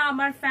আম্মুরা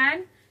আমার ফ্যান,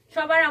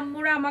 সবার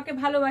আম্মুরা আমাকে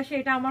ভালোবাসে,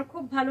 এটা আমার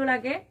খুব ভালো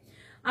লাগে।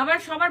 আবার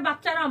সবার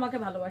বাচ্চারা আমাকে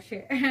ভালোবাসে,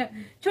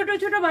 ছোট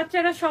ছোট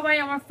বাচ্চারা সবাই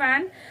আমার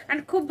ফ্যান,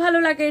 এন্ড খুব ভালো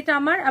লাগে এটা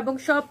আমার। এবং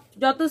সব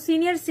যত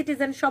সিনিয়র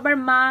সিটিজেন, সবার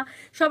মা,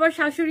 সবার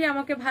শাশুড়ি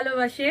আমাকে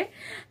ভালোবাসে।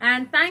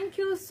 And thank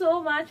you so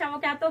much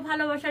আমাকে এত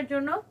ভালোবাসার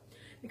জন্য,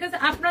 বিকজ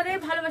আপনাদের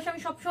ভালোবাসা,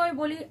 আমি সবসময়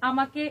বলি,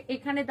 আমাকে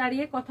এখানে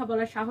দাঁড়িয়ে কথা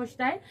বলার সাহস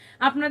দেয়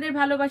আপনাদের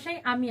ভালোবাসাই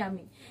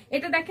আমি।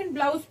 এটা দেখেন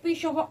ব্লাউজ পিস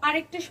সহ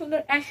আরেকটা সুন্দর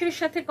অ্যাশের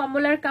সাথে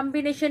কমলার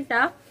কম্বিনেশনটা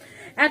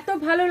এত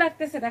ভালো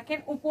লাগতেছে। দেখেন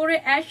উপরে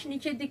অ্যাশ,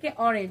 নিচের দিকে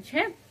অরেঞ্জ।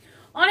 হ্যাঁ,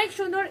 অনেক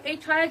সুন্দর। এই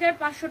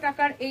 6500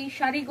 টাকার এই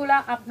শাড়িগুলা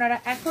আপনারা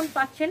এখন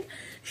পাচ্ছেন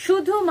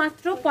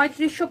শুধুমাত্র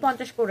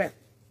 3550 করে।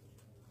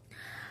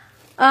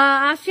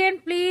 আসেন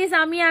প্লিজ,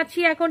 আমি আছি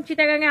এখন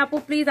চিটাগাঙে, আপু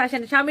প্লিজ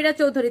আসেন। সামিরা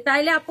চৌধুরী,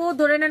 তাইলে আপু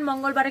ধরে নেন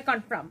মঙ্গলবারে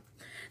কনফার্ম।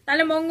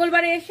 তাহলে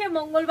মঙ্গলবারে এসে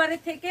মঙ্গলবারে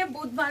থেকে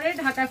বুধবারে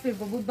ঢাকা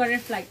ফিরবো,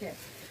 বুধবারের ফ্লাইটে।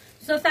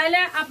 সো তাইলে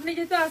আপনি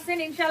যেহেতু আসেন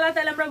ইনশাল্লাহ,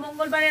 তাহলে আমরা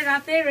মঙ্গলবারে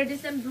রাতে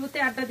রেডিসন ব্লুতে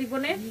আড্ডা দিব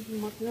না।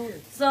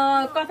 সো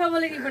কথা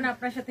বলে নিবেন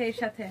আপনার সাথে এর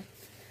সাথে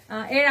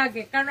এর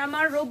আগে, কারণ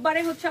আমার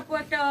রোববারে হচ্ছে আপু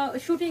একটা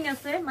শুটিং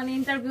আছে, মানে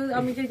ইন্টারভিউ,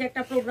 আমি যে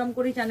একটা প্রোগ্রাম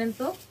করি জানেন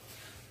তো।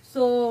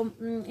 সো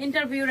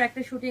ইন্টারভিউর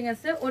একটা শুটিং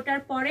আছে,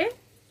 ওটার পরে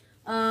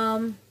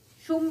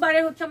সোমবারে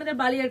হচ্ছে আমাদের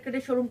বালি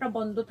আর্কেডের শোরুমটা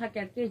বন্ধ থাকে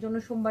আর কি, এই জন্য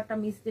সোমবারটা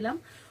মিস দিলাম।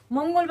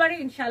 মঙ্গলবারে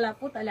ইনশাআল্লাহ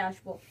আপু তাহলে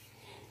আসবো।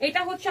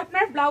 এটা হচ্ছে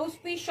আপনার ব্লাউজ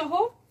পিস সহ।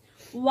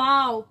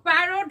 Wow,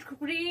 parrot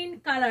green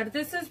colour,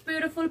 this is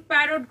beautiful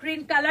parrot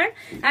green colour.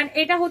 And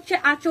এটা হচ্ছে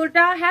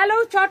আঁচলটা। হ্যালো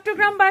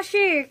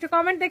চট্টগ্রামবাসী, একটু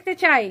কমেন্ট দেখতে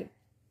চাই।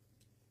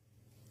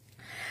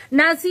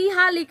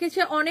 নাজিহা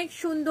লিখেছে অনেক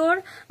সুন্দর,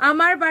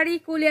 আমার বাড়ি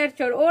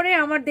কুলিয়ারচর। ওরে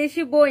আমার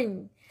দেশি বইন,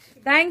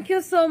 থ্যাংক ইউ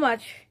সো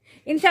মাচ।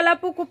 ইনশাআল্লাহ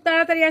আপু খুব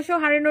তাড়াতাড়ি আসো।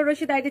 হারিনুর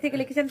রশিদ আইডি থেকে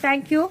লিখেছেন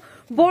থ্যাংক ইউ।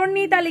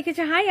 বর্ণিতা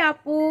লিখেছে হাই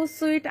আপু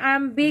sweet, I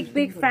am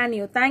big fan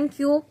you, thank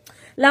you,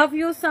 love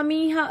you.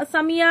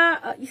 Samia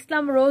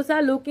Islam রোজা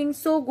লুকিং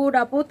সো গুড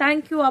আপু,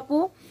 থ্যাংক ইউ আপু।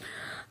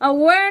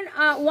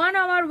 1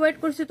 hour ওয়েট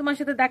করছি তোমার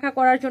সাথে দেখা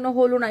করার জন্য,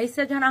 হলো না।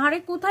 ইসরা জাহান, আরে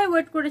কোথায়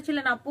ওয়েট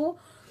করেছিলেন আপু?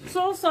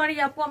 সো সরি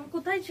আপু, আমি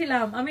কোথায়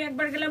ছিলাম? আমি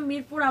একবার গেলাম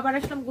মিরপুর, আবার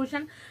আসলাম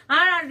গুলশান।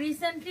 আর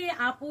রিসেন্টলি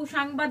আপু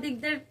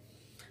সাংবাদিকদের,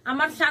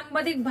 আমার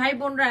সাংবাদিক ভাই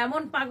বোনরা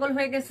এমন পাগল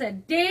হয়ে গেছে,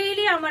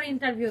 ডেইলি আমার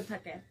ইন্টারভিউ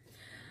থাকে,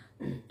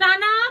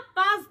 টানা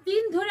 5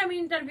 দিন ধরে আমি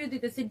ইন্টারভিউ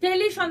দিতেছি,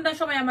 ডেইলি সন্ধ্যার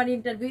সময় আমার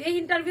ইন্টারভিউ। এই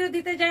ইন্টারভিউ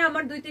দিতে যাই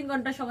আমার 2-3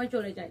 ঘন্টা সময়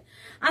চলে যায়।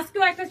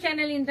 আজকেও একটা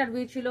চ্যানেল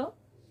ইন্টারভিউ ছিল,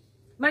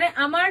 মানে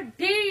আমার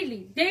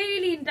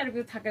ডেইলি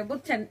ইন্টারভিউ থাকে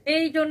বুঝছেন।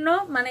 এই জন্য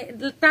মানে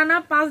টানা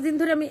 5 দিন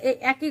ধরে আমি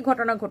একই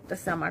ঘটনা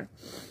ঘটতেছে আমার।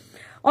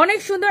 অনেক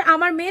সুন্দর,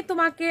 আমার মেয়ে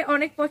তোমাকে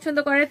অনেক পছন্দ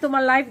করে,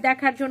 তোমার লাইভ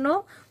দেখার জন্য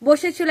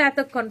বসেছিল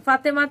এতক্ষণ।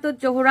 ফাতেমা তো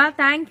জোহরা,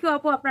 থ্যাংক ইউ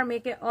আপু, আপনার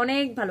মেয়েকে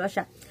অনেক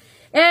ভালোবাসা।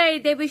 এই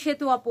দেবী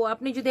সেতু আপু,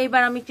 আপনি যদি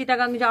এইবার আমি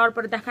চিটাগাং যাওয়ার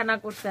পরে দেখা না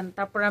করতেন,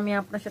 তারপর আমি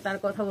আপনার সাথে আর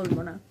কথা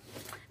বলবো না।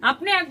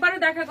 আপনি একবারও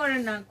দেখা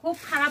করেন না, খুব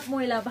খারাপ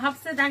মহিলা।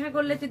 ভাবছে দেখা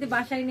করলে যদি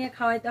বাসায় নিয়ে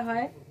খাওয়াইতে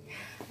হয়,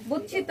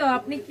 বুঝছি তো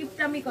আপনি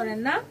কিপটামি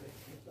করেন না।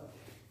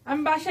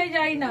 আমি বাসায়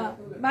যাই না,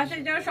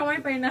 বাসায় যাওয়ার সময়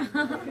পাই না।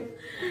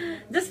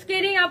 জাস্ট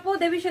কিডিং আপু।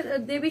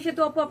 দেবী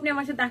সেতু আপু, আপনি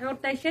আমার সাথে দেখা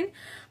করতে আসেন।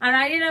 আর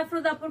আইরিন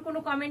আফরোজ আপুর কোনো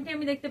কমেন্টে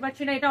আমি দেখতে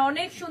পাচ্ছি না। এটা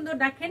অনেক সুন্দর,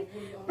 দেখেন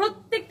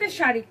প্রত্যেকটা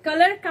sari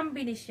colour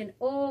combination,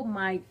 O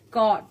my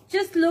god,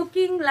 just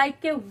looking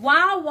like a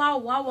wow wow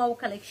wow wow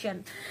collection.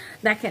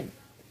 দেখেন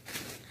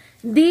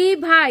দি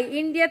ভাই,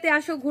 ইন্ডিয়াতে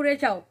আসো ঘুরে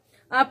যাও।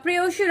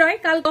 প্রেয়সী রয়,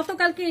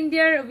 গতকালকে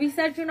ইন্ডিয়ার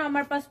ভিসার জন্য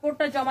আমার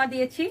পাসপোর্টটা জমা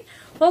দিয়েছি।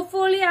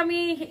 হোপফুলি আমি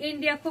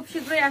ইন্ডিয়া খুব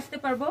শীঘ্রই আসতে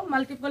পারবো,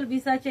 মাল্টিপল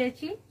ভিসা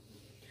চেয়েছি।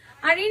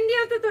 আর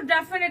ইন্ডিয়াতে তো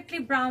ডেফিনেটলি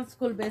ব্রাঞ্চ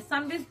খুলবে,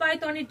 সানভিজ by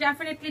Toni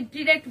definitely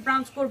direct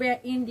branch করবে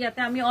ইন্ডিয়াতে।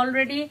 আমি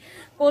অলরেডি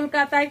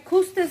কলকাতায়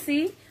খুঁজতেছি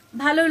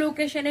ভালো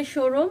লোকেশনের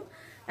শোরুম,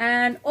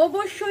 অ্যান্ড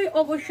অবশ্যই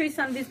অবশ্যই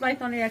সানভিজ বাই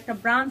তনির একটা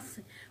ব্রাঞ্চ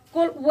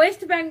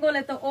ওয়েস্ট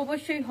বেঙ্গলে তো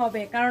অবশ্যই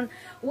হবে, কারণ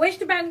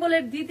ওয়েস্ট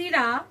বেঙ্গলের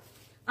দিদিরা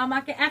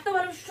আমাকে এত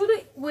ভালো, শুধু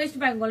ওয়েস্ট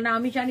বেঙ্গল না,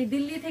 আমি জানি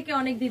দিল্লি থেকে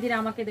অনেক দিদিরা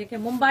আমাকে দেখে,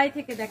 মুম্বাই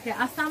থেকে দেখে,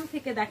 আসাম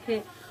থেকে দেখে,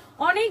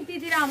 অনেক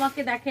দিদিরা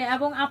আমাকে দেখে,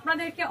 এবং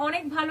আপনাদেরকে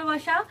অনেক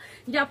ভালোবাসা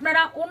যে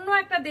আপনারা অন্য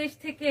একটা দেশ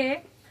থেকে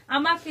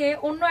আমাকে,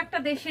 অন্য একটা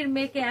দেশের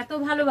মেয়েকে এত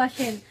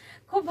ভালোবাসেন।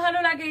 খুব ভালো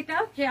লাগে এটা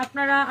যে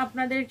আপনারা,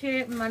 আপনাদের যে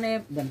মানে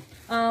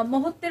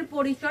মুহূর্তের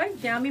পরিচয়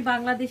যে আমি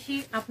বাংলাদেশি,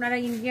 আপনারা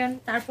ইন্ডিয়ান,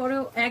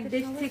 তারপরেও এক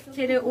দেশ থেকে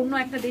ছেড়ে অন্য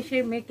একটা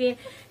দেশের মেয়েকে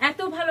এত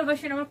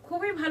ভালোবাসেন, আমার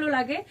খুবই ভালো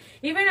লাগে।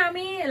 ইভেন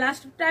আমি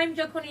লাস্ট টাইম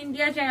যখন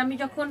ইন্ডিয়া যাই, আমি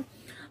যখন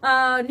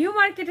নিউ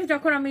মার্কেটে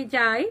যখন আমি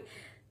যাই,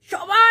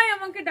 সবাই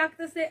আমাকে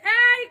ডাকতেছে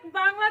এই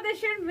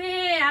বাংলাদেশের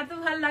মেয়ে, এত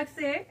ভালো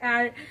লাগছে।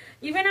 আর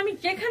ইভেন আমি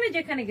যেখানে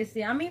যেখানে গেছি,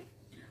 আমি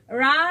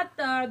রাত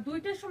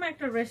 2টার সময়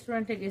একটা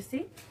রেস্টুরেন্টে গেছি,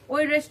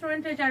 ওই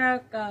রেস্টুরেন্টে যারা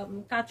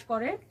কাজ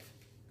করে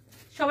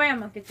সবাই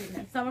আমাকে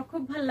চিনেন, আমার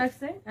খুব ভালো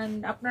লাগছে। এন্ড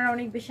আপনারা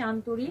অনেক বেশি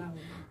আন্তরিক,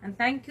 and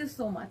thank you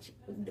so much.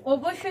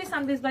 অবশ্যই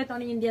সানভিজ বাই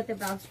তনি ইন্ডিয়াতে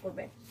ব্রাঞ্চ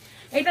করবে।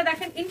 এটা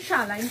দেখেন,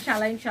 ইনশাআল্লাহ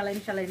ইনশাআল্লাহ ইনশাআল্লাহ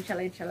ইনশাআল্লাহ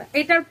ইনশাআল্লাহ ইনশাআল্লাহ।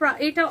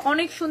 এটা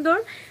অনেক সুন্দর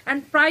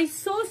and price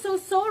so so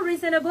so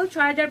reasonable.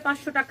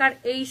 6500 টাকার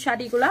এই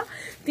শাড়িগুলা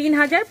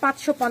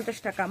 3550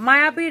 টাকা।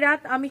 মায়াবী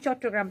রাত, আমি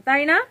চট্টগ্রাম,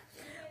 তাই না?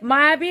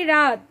 মায়াবী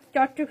রাত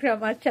চট্টগ্রাম,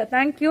 আচ্ছা,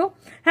 thank you.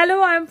 Hello,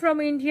 I am from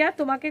India.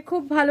 তোমাকে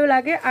খুব ভালো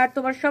লাগে আর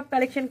তোমার সব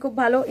কালেকশন খুব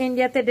ভালো।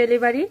 ইন্ডিয়াতে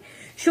ডেলিভারি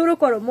শুরু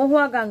করো।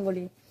 মহুয়া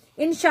গাঙ্গুলি,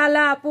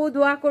 ইনশাআল্লাহ আপু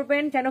দোয়া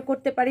করবেন যেন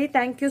করতে পারি।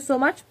 Thank you so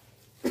much.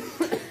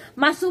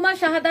 Masuma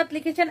শাহাদাত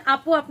লিখেছেন,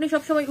 আপু আপনি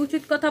সবসময়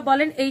উচিত কথা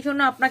বলেন, এই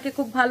জন্য আপনাকে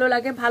খুব ভালো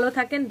লাগে, ভালো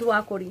থাকেন, দোয়া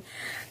করি।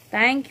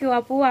 থ্যাংক ইউ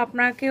আপু,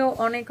 আপনাকেও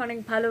অনেক অনেক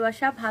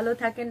ভালোবাসা, ভালো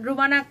থাকেন।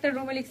 রুমানা আক্তার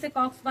রুমে লিখছে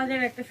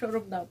কক্সবাজারের একটা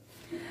শোরুম দাও।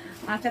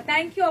 আচ্ছা,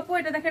 থ্যাংক ইউ আপু।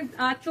 এটা দেখেন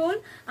চোল,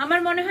 আমার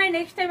মনে হয়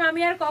নেক্সট টাইম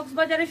আমি আর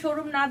কক্সবাজারে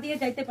শোরুম না দিয়ে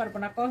যাইতে পারবো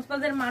না।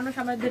 কক্সবাজারের মানুষ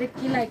আমাদের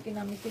কি লাইক কিনা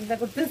আমি চিন্তা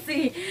করতেছি,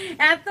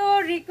 এত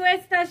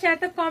রিকোয়েস্ট আসে,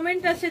 এত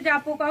কমেন্ট আসে যে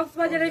আপু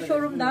কক্সবাজারের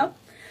শোরুম দাও।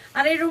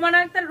 আর এই রুমানা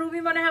আক্তার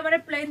রুবি মনে হয়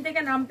আমার প্লেন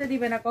থেকে নামতে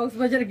দিবে না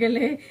কক্সবাজার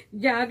গেলে,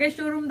 যে আগে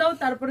শোরুম দাও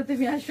তারপরে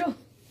তুমি আসো।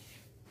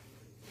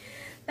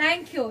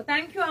 থ্যাংক ইউ,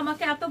 থ্যাংক ইউ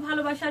আমাকে এত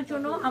ভালোবাসার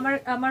জন্য,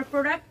 আমার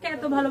প্রোডাক্টকে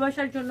এত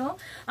ভালোবাসার জন্য,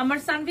 আমার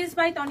সানভিজ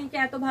বাই তনিকে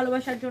এত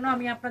ভালোবাসার জন্য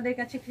আমি আপনাদের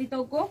কাছে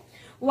কৃতজ্ঞ।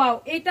 ওয়াও,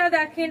 এটা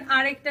দেখেন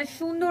আরেকটা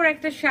সুন্দর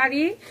একটা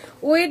sari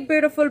with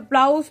beautiful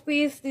blouse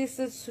piece. This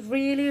is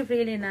really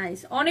really nice,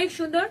 অনেক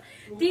সুন্দর।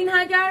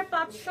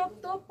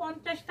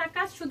 3550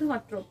 টাকা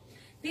শুধুমাত্র,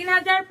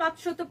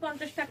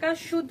 3550 টাকা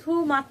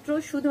শুধুমাত্র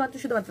শুধুমাত্র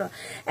শুধুমাত্র।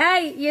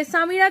 এই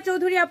সামিরা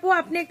চৌধুরী আপু,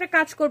 আপনি একটা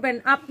কাজ করবেন,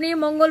 আপনি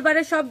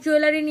মঙ্গলবারে সব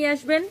জুয়েলারি নিয়ে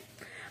আসবেন,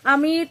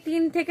 আমি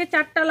 3 থেকে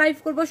 4টা লাইভ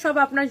করব সব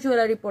আপনার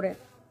জুয়েলারি পরে।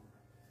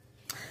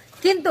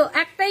 কিন্তু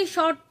একটাই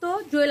শর্ত,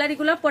 জুয়েলারি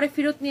গুলো পরে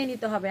ফেরত নিয়ে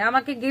নিতে হবে।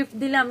 আমাকে গিফট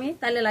দিলে আমি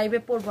তাহলে লাইভে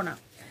পরবো না,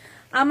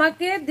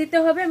 আমাকে দিতে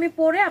হবে, আমি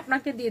পরে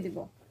আপনাকে দিয়ে দিব।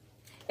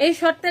 এই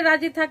শর্তে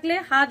রাজি থাকলে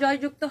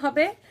জয়যুক্ত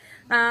হবে।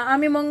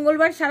 আমি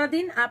মঙ্গলবার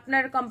সারাদিন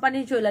আপনার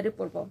কোম্পানির জুয়েলারি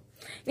পরবো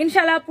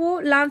ইনশাআল্লাহ। আপু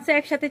লাঞ্চে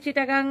একসাথে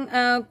চিটাগাং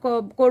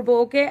করবো,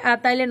 ওকে?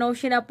 তাইলে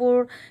নৌসিনাপুর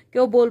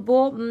কেউ বলবো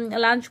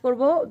লাঞ্চ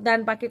করবো, দেন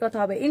বাকি কথা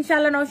হবে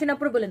ইনশাআল্লাহ।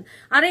 নৌসিনাপুর বলেন,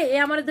 আরে এ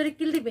আমার ধরে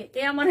কিল দিবে,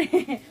 এ আমার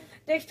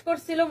টেক্সট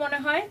করছিল মনে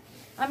হয়।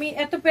 আমি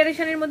এত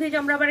পেরেশানির মধ্যে যে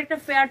আমরা আবার একটা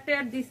ফেয়ার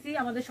টেয়ার দিছি,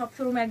 আমাদের সব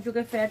শোরুমে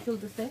একযোগে ফেয়ার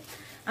চলতেছে,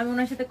 আমি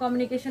ওনার সাথে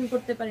কমিউনিকেশন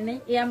করতে পারি নাই,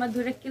 এ আমার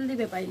ধরে কিল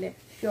দিবে পাইলে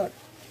শিওর।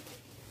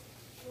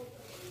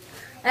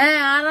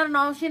 হ্যাঁ, আর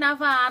নওশিন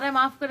আফা, আরে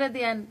মাফ করে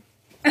দিয়েন।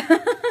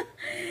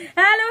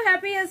 হ্যালো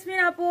হ্যাপি ইয়াসমিন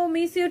আপু,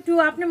 মিস ইউ টু।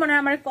 আপনি মনে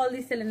হয় আমার কল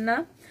দিছিলেন না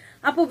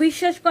আপু?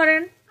 বিশ্বাস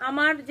করেন,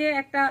 আমার যে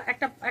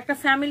একটা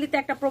ফ্যামিলিতে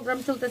একটা প্রোগ্রাম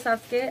চলতেছে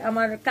আজকে,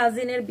 আমার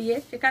কাজিনের বিয়ে,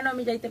 সেখানে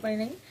আমি যাইতে পারি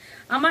নাই।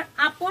 আমার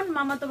আপন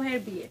মামাতো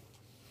ভাইয়ের বিয়ে,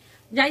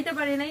 যাইতে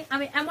পারি নাই।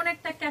 আমি এমন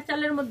একটা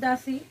ক্যাচালের মধ্যে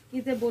আছি, কি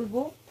যে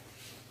বলবো,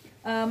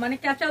 মানে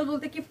ক্যাচাল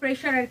বলতে কি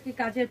প্রেশার আর কি,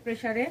 কাজের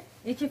প্রেশারে।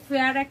 এই যে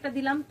ফেয়ার একটা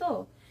দিলাম তো,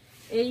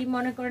 এই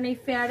মনে করেন এই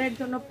ফেয়ারের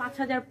জন্য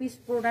 5000 পিস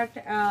প্রোডাক্ট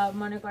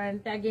মনে করেন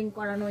ট্যাগিং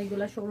করানো,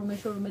 এইগুলা শোরুমে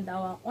শোরুমে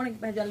দেওয়া, অনেক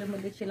ভেজালের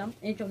মধ্যে ছিলাম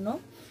এই জন্য।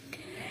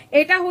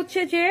 এটা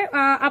হচ্ছে যে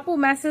আপু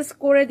মেসেজ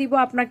করে দিব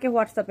আপনাকে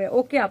হোয়াটসঅ্যাপে।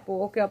 ওকে আপু,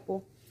 ওকে আপু।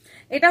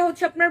 এটা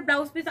হচ্ছে আপনার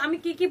ব্লাউজ পিস। আমি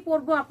কি কি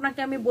পরবো আপনাকে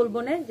আমি বলবো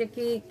না, যে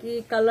কি কি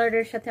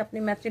কালারের সাথে আপনি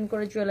ম্যাচিং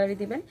করে জুয়েলারি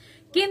দিবেন,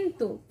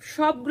 কিন্তু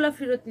সবগুলা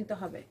ফেরত নিতে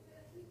হবে।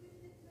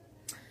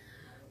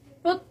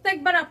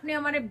 প্রত্যেকবার আপনি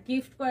আমার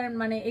গিফট করেন,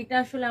 মানে এটা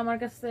আসলে আমার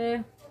কাছে,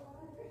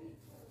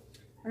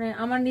 মানে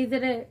আমার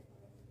নিজের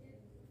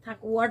থাক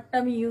ওয়ার্ডটা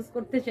আমি ইউজ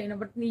করতে চাই না,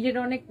 বাট নিজের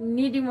অনেক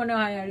নিডি মনে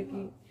হয় আর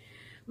কি।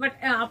 বাট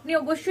আপনি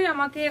অবশ্যই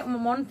আমাকে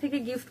মন থেকে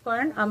গিফট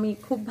করেন, আমি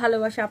খুব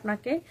ভালোবাসি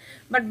আপনাকে,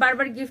 বাট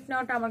বারবার গিফট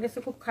নেওয়াটা আমার কাছে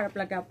খুব খারাপ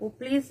লাগে আপু।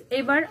 প্লিজ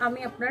এবার আমি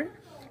আপনার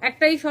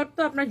একটাই শর্ত,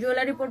 আপনার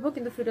জুয়েলারি পরবো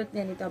কিন্তু ফেরত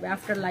নিয়ে নিতে হবে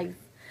আফটার লাইভ।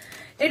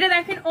 এটা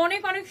দেখেন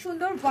অনেক অনেক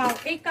সুন্দর। ওয়াও,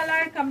 এই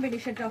কালার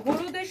কম্বিনেশনটা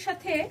হলুদের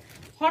সাথে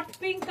হট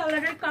পিঙ্ক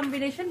কালারের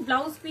কম্বিনেশন,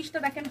 ব্লাউজ পিসটা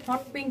দেখেন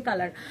হট পিঙ্ক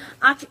কালার।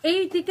 আচ্ছা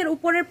এই দিকের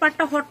উপরের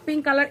পাটটা হট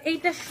পিঙ্ক কালার,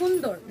 এইটা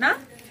সুন্দর না,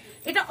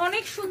 এটা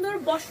অনেক সুন্দর।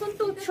 বসন্ত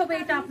উৎসবে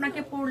এটা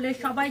আপনাকে পরলে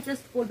সবাই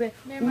জাস্ট বলবে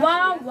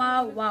ওয়াও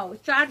ওয়াও ওয়াও,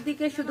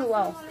 চারদিকে শুধু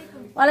ওয়াও।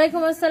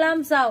 ওয়ালাইকুম আসসালাম,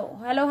 যাও,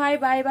 হ্যালো, হাই,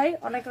 বাই বাই,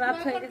 অনেক রাত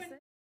হয়ে গেছে।